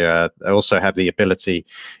 They also have the ability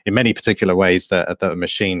in many particular ways that a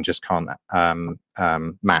machine just can't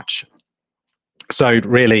match. So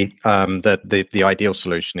really, the ideal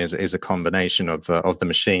solution is a combination of the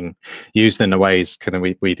machine used in the ways kind of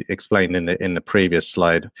we explained in the previous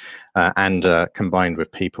slide, and combined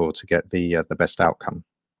with people to get the best outcome.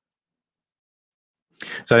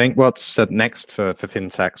 So I think what's next for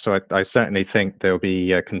FinTech, so I certainly think there'll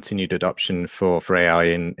be continued adoption for AI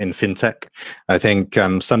in FinTech. I think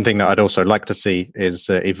something that I'd also like to see is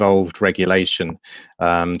evolved regulation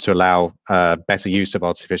to allow better use of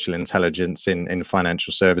artificial intelligence in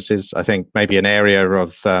financial services. I think maybe an area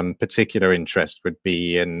of particular interest would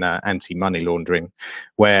be in anti-money laundering,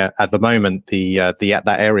 where at the moment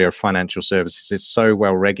that area of financial services is so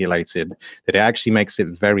well regulated that it actually makes it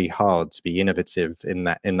very hard to be innovative in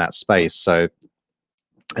that space. So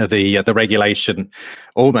the regulation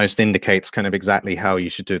almost indicates kind of exactly how you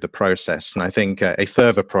should do the process. And I think a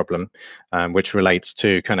further problem, which relates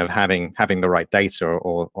to kind of having the right data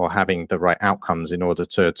or having the right outcomes in order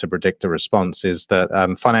to predict a response, is that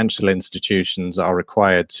financial institutions are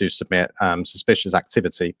required to submit suspicious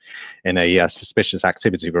activity in a suspicious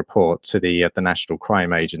activity report to the National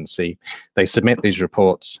Crime Agency. They submit these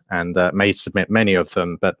reports and may submit many of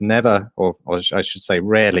them, but never, or I should say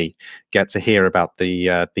rarely, get to hear about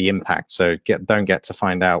the impact. So don't get to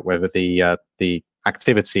find out whether the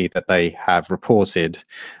activity that they have reported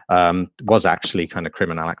was actually kind of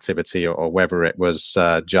criminal activity, or whether it was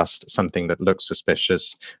just something that looks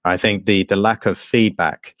suspicious. I think the lack of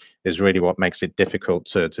feedback is really what makes it difficult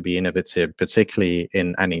to be innovative, particularly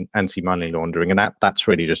in anti-money laundering, and that's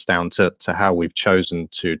really just down to how we've chosen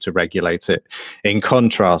to regulate it. In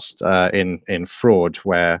contrast, in fraud,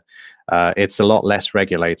 where it's a lot less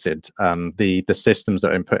regulated. The systems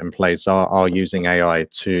that are put in place are using AI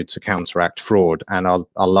to counteract fraud and are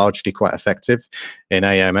largely quite effective. In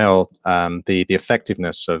AML, the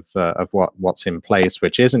effectiveness of what's in place,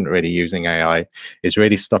 which isn't really using AI, is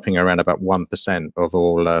really stopping around about 1% of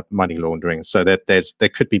all money laundering. So that there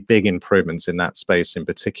could be big improvements in that space in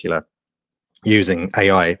particular, using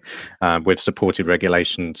AI with supported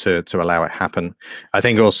regulation to allow it happen. I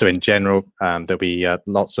think also in general, there'll be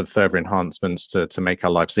lots of further enhancements to make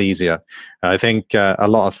our lives easier. I think a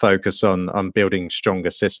lot of focus on building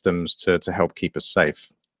stronger systems to help keep us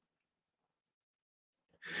safe.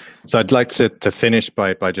 So I'd like to finish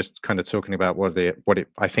by just kind of talking about what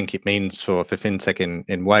I think it means for FinTech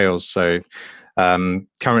in Wales. So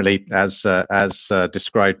currently, as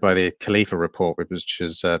described by the Khalifa report, which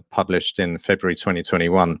was published in February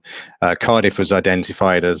 2021, Cardiff was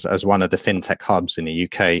identified as one of the FinTech hubs in the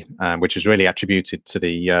UK, which is really attributed to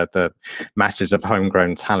the masses of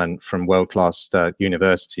homegrown talent from world-class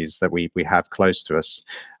universities that we have close to us.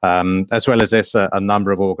 As well as this, a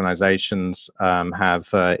number of organisations have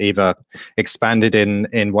either expanded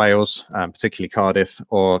in Wales, particularly Cardiff,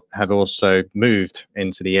 or have also moved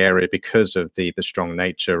into the area because of the strong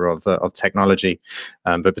nature of technology,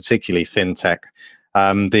 but particularly FinTech.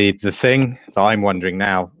 The thing that I'm wondering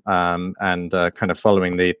now, and kind of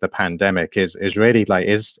following the pandemic, is really like,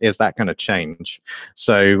 is that going to change?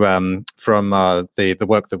 So from the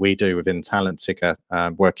work that we do within Talent Ticker,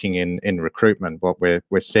 working in recruitment, what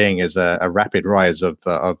we're seeing is a rapid rise of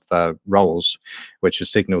roles which are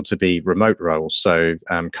signaled to be remote roles. So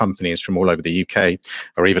companies from all over the UK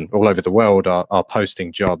or even all over the world are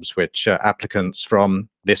posting jobs which applicants from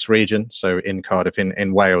this region, so in Cardiff,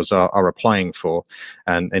 in Wales, are applying for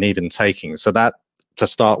and even taking. So that, to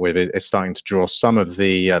start with, is starting to draw some of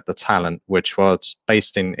the talent which was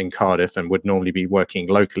based in Cardiff and would normally be working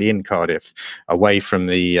locally in Cardiff away from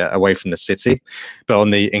the city. But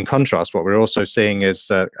in contrast, what we're also seeing is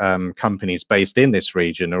that companies based in this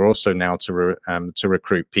region are also now to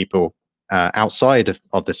recruit people outside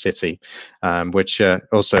of the city, which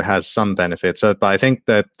also has some benefits. But I think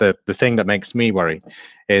that the thing that makes me worry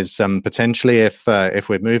is potentially if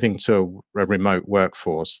we're moving to a remote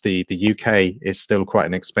workforce, the UK is still quite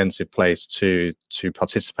an expensive place to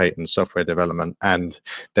participate in software development, and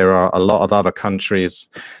there are a lot of other countries,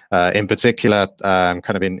 in particular,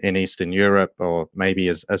 kind of in Eastern Europe, or maybe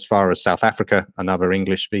as far as South Africa, another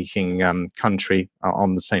English-speaking country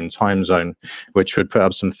on the same time zone, which would put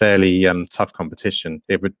up some fairly tough competition.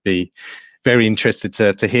 It would be very interested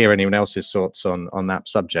to hear anyone else's thoughts on that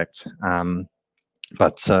subject.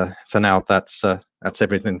 But for now, that's that's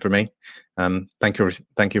everything for me. Thank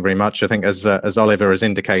you very much. I think as Oliver has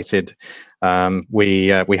indicated, we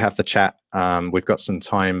have the chat. We've got some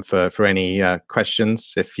time for any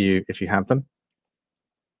questions if you have them.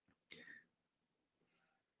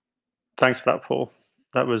 Thanks for that, Paul.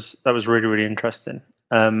 That was really, really interesting.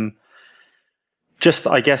 Just,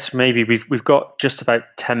 I guess maybe we've got just about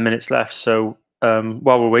 10 minutes left. So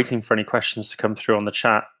while we're waiting for any questions to come through on the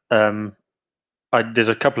chat, there's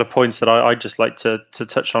a couple of points that I'd just like to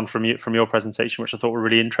touch on from your presentation, which I thought were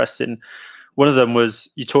really interesting. One of them was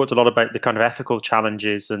you talked a lot about the kind of ethical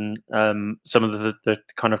challenges and some of the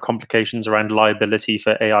kind of complications around liability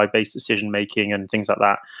for AI-based decision making and things like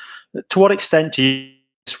that. To what extent do you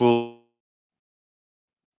this will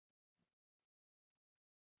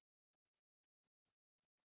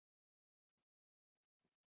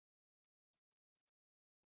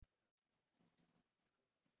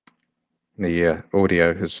The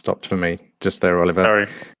audio has stopped for me just there, Oliver. Sorry.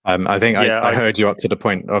 I think I heard you up to the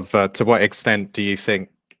point of to what extent do you think?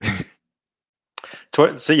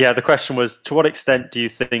 So yeah, the question was, to what extent do you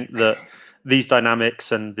think that these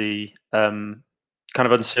dynamics and the kind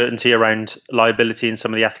of uncertainty around liability and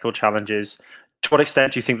some of the ethical challenges, to what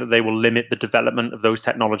extent do you think that they will limit the development of those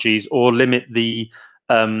technologies or limit the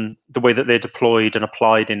way that they're deployed and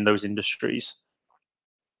applied in those industries?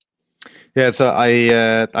 Yeah, so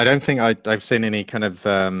I don't think I've seen any kind of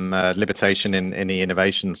limitation in the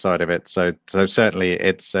innovation side of it. So certainly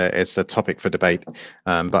it's a topic for debate.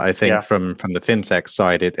 But I think from the fintech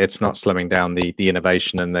side, it's not slowing down the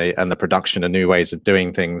innovation and the production of new ways of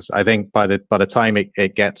doing things. I think by the time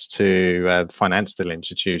it gets to financial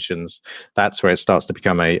institutions, that's where it starts to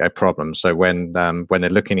become a problem. So when they're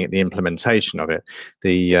looking at the implementation of it,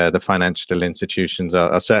 the financial institutions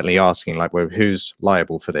are certainly asking, like, well, who's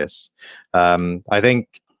liable for this? I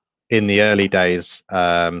think in the early days,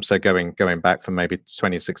 so going back from maybe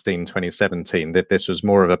 2016, 2017, that this was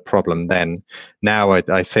more of a problem then. Now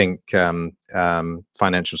I think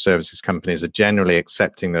financial services companies are generally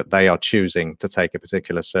accepting that they are choosing to take a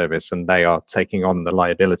particular service and they are taking on the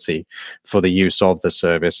liability for the use of the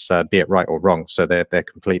service, be it right or wrong. So they're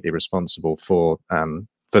completely responsible for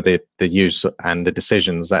the use and the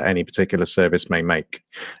decisions that any particular service may make,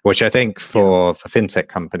 which I think for fintech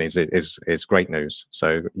companies is great news.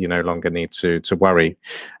 So you no longer need to worry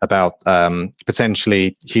about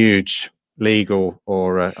potentially huge legal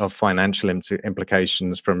or financial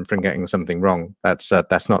implications from getting something wrong. That's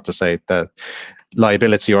not to say that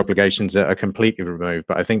liability or obligations are completely removed,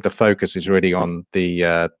 but I think the focus is really on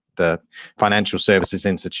the financial services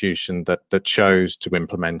institution that chose to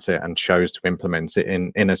implement it and chose to implement it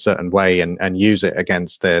in a certain way and use it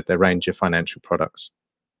against their range of financial products.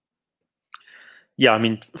 Yeah, I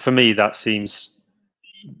mean, for me, that seems,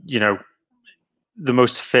 the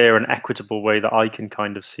most fair and equitable way that I can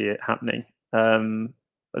kind of see it happening.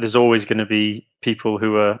 There's always going to be people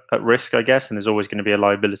who are at risk, I guess, and there's always going to be a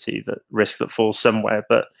liability risk that falls somewhere.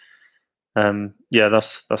 But yeah,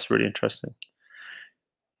 that's really interesting.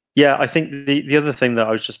 Yeah, I think the other thing that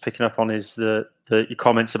I was just picking up on is your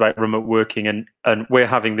comments about remote working, and we're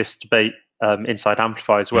having this debate inside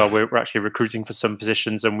AMPLYFI as well. We're actually recruiting for some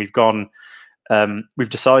positions, and we've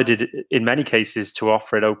decided in many cases to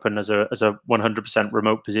offer it open as a 100%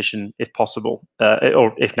 remote position if possible,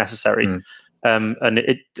 or if necessary. And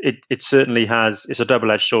it certainly has. It's a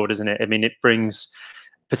double-edged sword, isn't it? I mean, it brings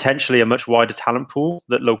potentially a much wider talent pool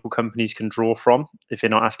that local companies can draw from if you're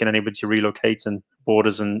not asking anybody to relocate, and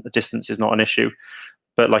borders and distance is not an issue.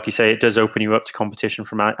 But like you say, it does open you up to competition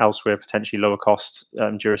from elsewhere, potentially lower cost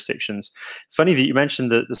jurisdictions. Funny that you mentioned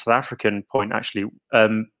the South African point. Actually,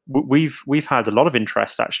 we've had a lot of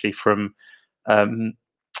interest actually from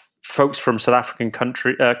folks from South African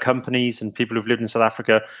companies and people who've lived in South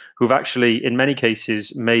Africa who've actually, in many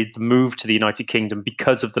cases, made the move to the United Kingdom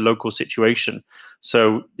because of the local situation.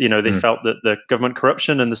 So, they felt that the government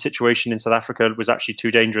corruption and the situation in South Africa was actually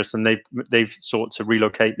too dangerous, and they've sought to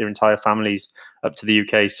relocate their entire families up to the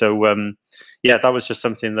UK. So, yeah, that was just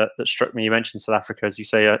something that struck me. You mentioned South Africa, as you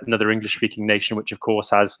say, another English-speaking nation, which of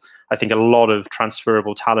course has, I think, a lot of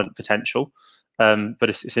transferable talent potential. But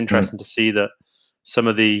it's interesting to see that some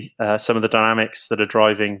of the dynamics that are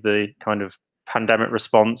driving the kind of pandemic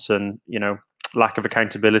response and lack of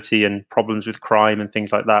accountability and problems with crime and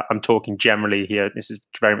things like that. I'm talking generally here. This is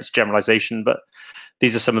very much generalization, but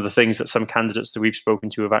these are some of the things that some candidates that we've spoken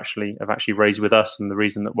to have actually raised with us, and the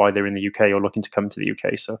reason that why they're in the UK or looking to come to the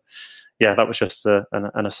UK. So, yeah, that was just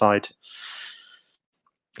an aside.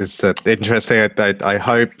 It's interesting. I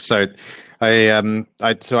hope so. I've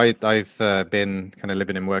been kind of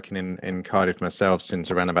living and working in Cardiff myself since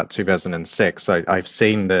around about 2006. So I've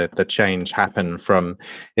seen the change happen from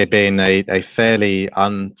it being a fairly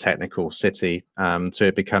untechnical city to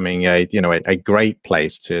it becoming a great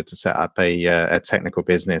place to set up a technical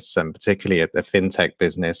business, and particularly a fintech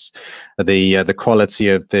business. The quality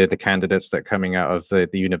of the candidates that are coming out of the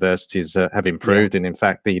universities have improved, and in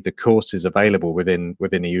fact the courses available within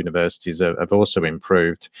the universities have also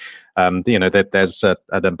improved. That there's an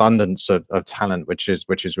abundance of talent, which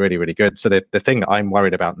is really good. So the thing that I'm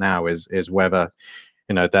worried about now is whether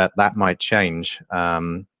that might change.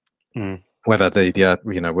 Whether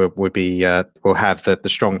we'll have the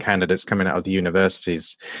strong candidates coming out of the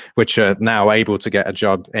universities, which are now able to get a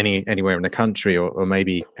job anywhere in the country or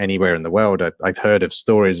maybe anywhere in the world. I've heard of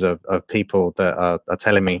stories of people that are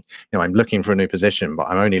telling me, I'm looking for a new position, but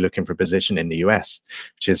I'm only looking for a position in the US,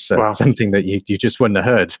 which is Wow. something that you just wouldn't have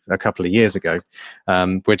heard a couple of years ago,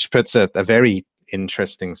 which puts a very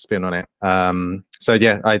interesting spin on it. So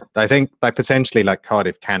yeah, I think potentially like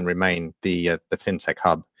Cardiff can remain the fintech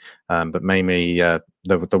hub, but maybe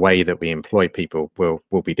the way that we employ people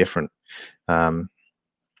will be different.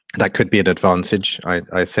 That could be an advantage.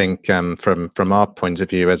 I think from our point of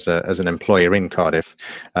view as an employer in Cardiff,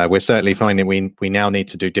 we're certainly finding we now need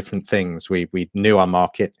to do different things. We knew our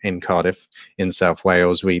market in Cardiff, in South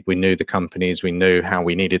Wales. We knew the companies. We knew how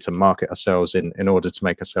we needed to market ourselves in order to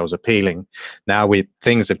make ourselves appealing. Now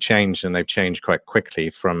things have changed, and they've changed quite quickly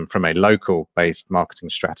from a local based marketing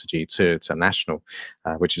strategy to national,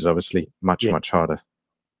 which is obviously much harder.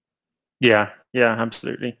 Yeah,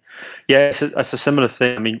 absolutely. Yeah, it's a similar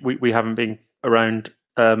thing. I mean, we haven't been around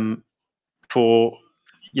for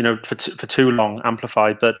too long,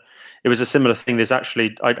 AMPLYFI, but it was a similar thing. There's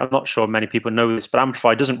actually, I'm not sure many people know this, but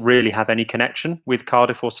AMPLYFI doesn't really have any connection with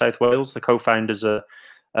Cardiff or South Wales. The co-founders are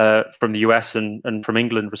from the US and from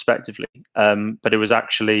England, respectively. But it was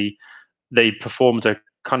actually, they performed a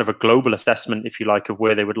kind of a global assessment, if you like, of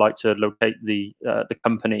where they would like to locate the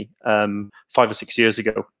company 5 or 6 years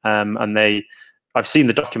ago. And I've seen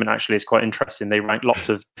the document, actually. It's quite interesting. They ranked lots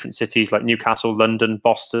of different cities like Newcastle, London,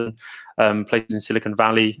 Boston, places in Silicon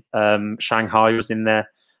Valley, Shanghai was in there.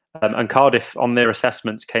 And Cardiff on their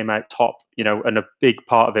assessments came out top, and a big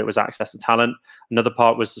part of it was access to talent. Another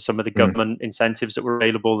part was some of the government incentives that were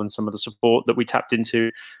available and some of the support that we tapped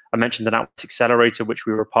into. I mentioned the Network Accelerator, which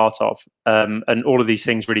we were a part of. And all of these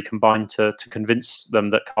things really combined to convince them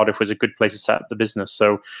that Cardiff was a good place to set up the business.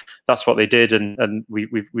 So that's what they did, and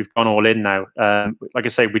we've gone all in now. Like I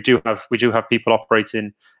say, we do have people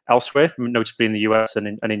operating elsewhere, notably in the US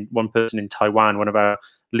and in one person in Taiwan, one of our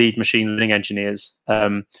lead machine learning engineers.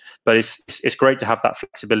 But it's great to have that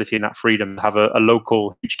flexibility and that freedom to have a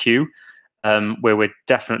local HQ where we're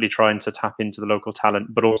definitely trying to tap into the local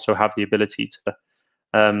talent, but also have the ability to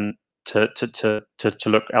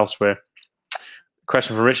look elsewhere.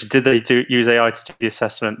 Question from Richard: did they use AI to do the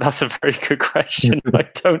assessment? That's a very good question. I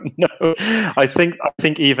don't know. I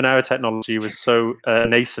think even our technology was so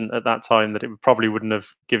nascent at that time that it probably wouldn't have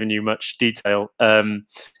given you much detail.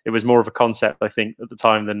 It was more of a concept, I think, at the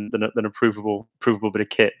time than a provable bit of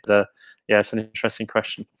kit. Yeah, it's an interesting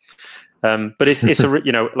question. But it's a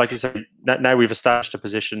like I said, now we've established a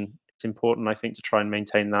position. It's important, I think, to try and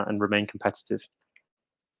maintain that and remain competitive.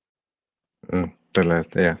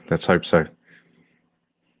 Yeah, let's hope so.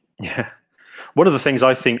 Yeah, one of the things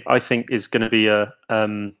I think is going to be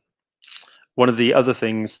one of the other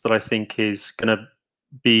things that I think is going to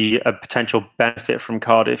be a potential benefit from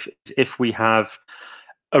Cardiff is if we have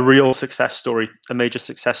a real success story, a major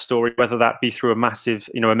success story, whether that be through a massive,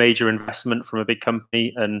 a major investment from a big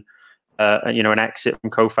company and an exit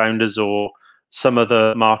from co-founders or some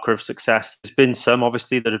other marker of success. There's been some,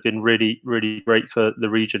 obviously, that have been really, really great for the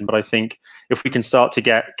region. But I think if we can start to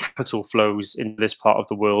get capital flows in this part of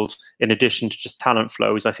the world, in addition to just talent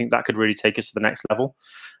flows, I think that could really take us to the next level.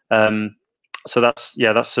 So that's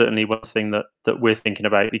certainly one thing that we're thinking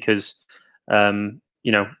about, because AMPLYFI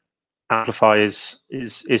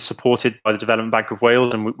is supported by the Development Bank of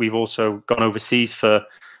Wales, and we've also gone overseas for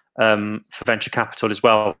venture capital as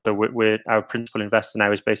well. So our principal investor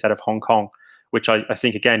now is based out of Hong Kong, which I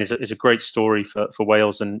think again is a great story for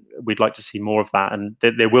Wales, and we'd like to see more of that. And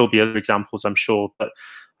there will be other examples, I'm sure. But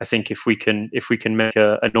I think if we can make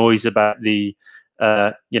a noise about the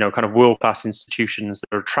kind of world-class institutions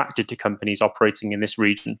that are attracted to companies operating in this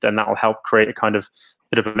region, then that will help create a kind of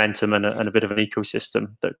bit of momentum and a bit of an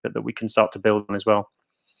ecosystem that we can start to build on as well.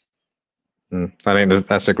 I think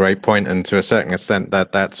that's a great point, and to a certain extent,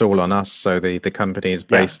 that's all on us. So the company is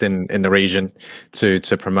based in the region to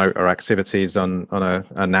promote our activities on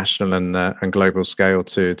a national and global scale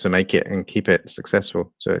to make it and keep it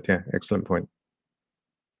successful. So yeah, excellent point.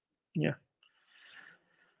 Yeah.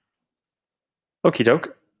 Okie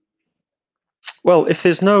doke. Well, if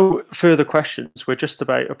there's no further questions, we're just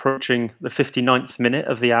about approaching the 59th minute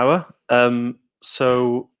of the hour.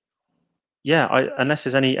 So yeah, unless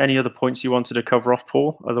there's any other points you wanted to cover off,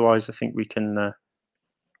 Paul. Otherwise, I think we can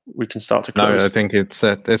start to close. No, I think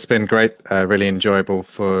it's been great, really enjoyable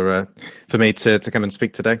for me to come and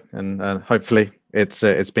speak today, and hopefully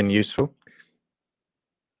it's been useful.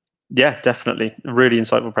 Yeah, definitely, really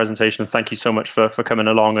insightful presentation. Thank you so much for coming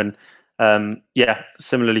along. And yeah,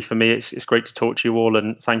 similarly for me, it's great to talk to you all,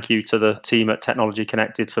 and thank you to the team at Technology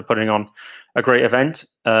Connected for putting on a great event.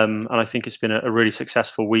 And I think it's been a really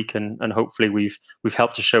successful week, and hopefully we've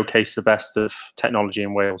helped to showcase the best of technology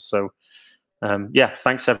in Wales. So yeah,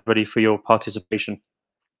 thanks everybody for your participation.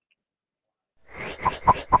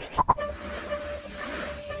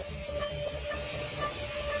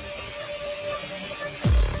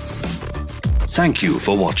 Thank you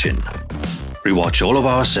for watching. Rewatch all of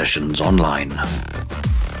our sessions online.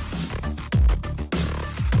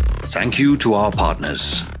 Thank you to our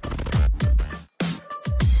partners.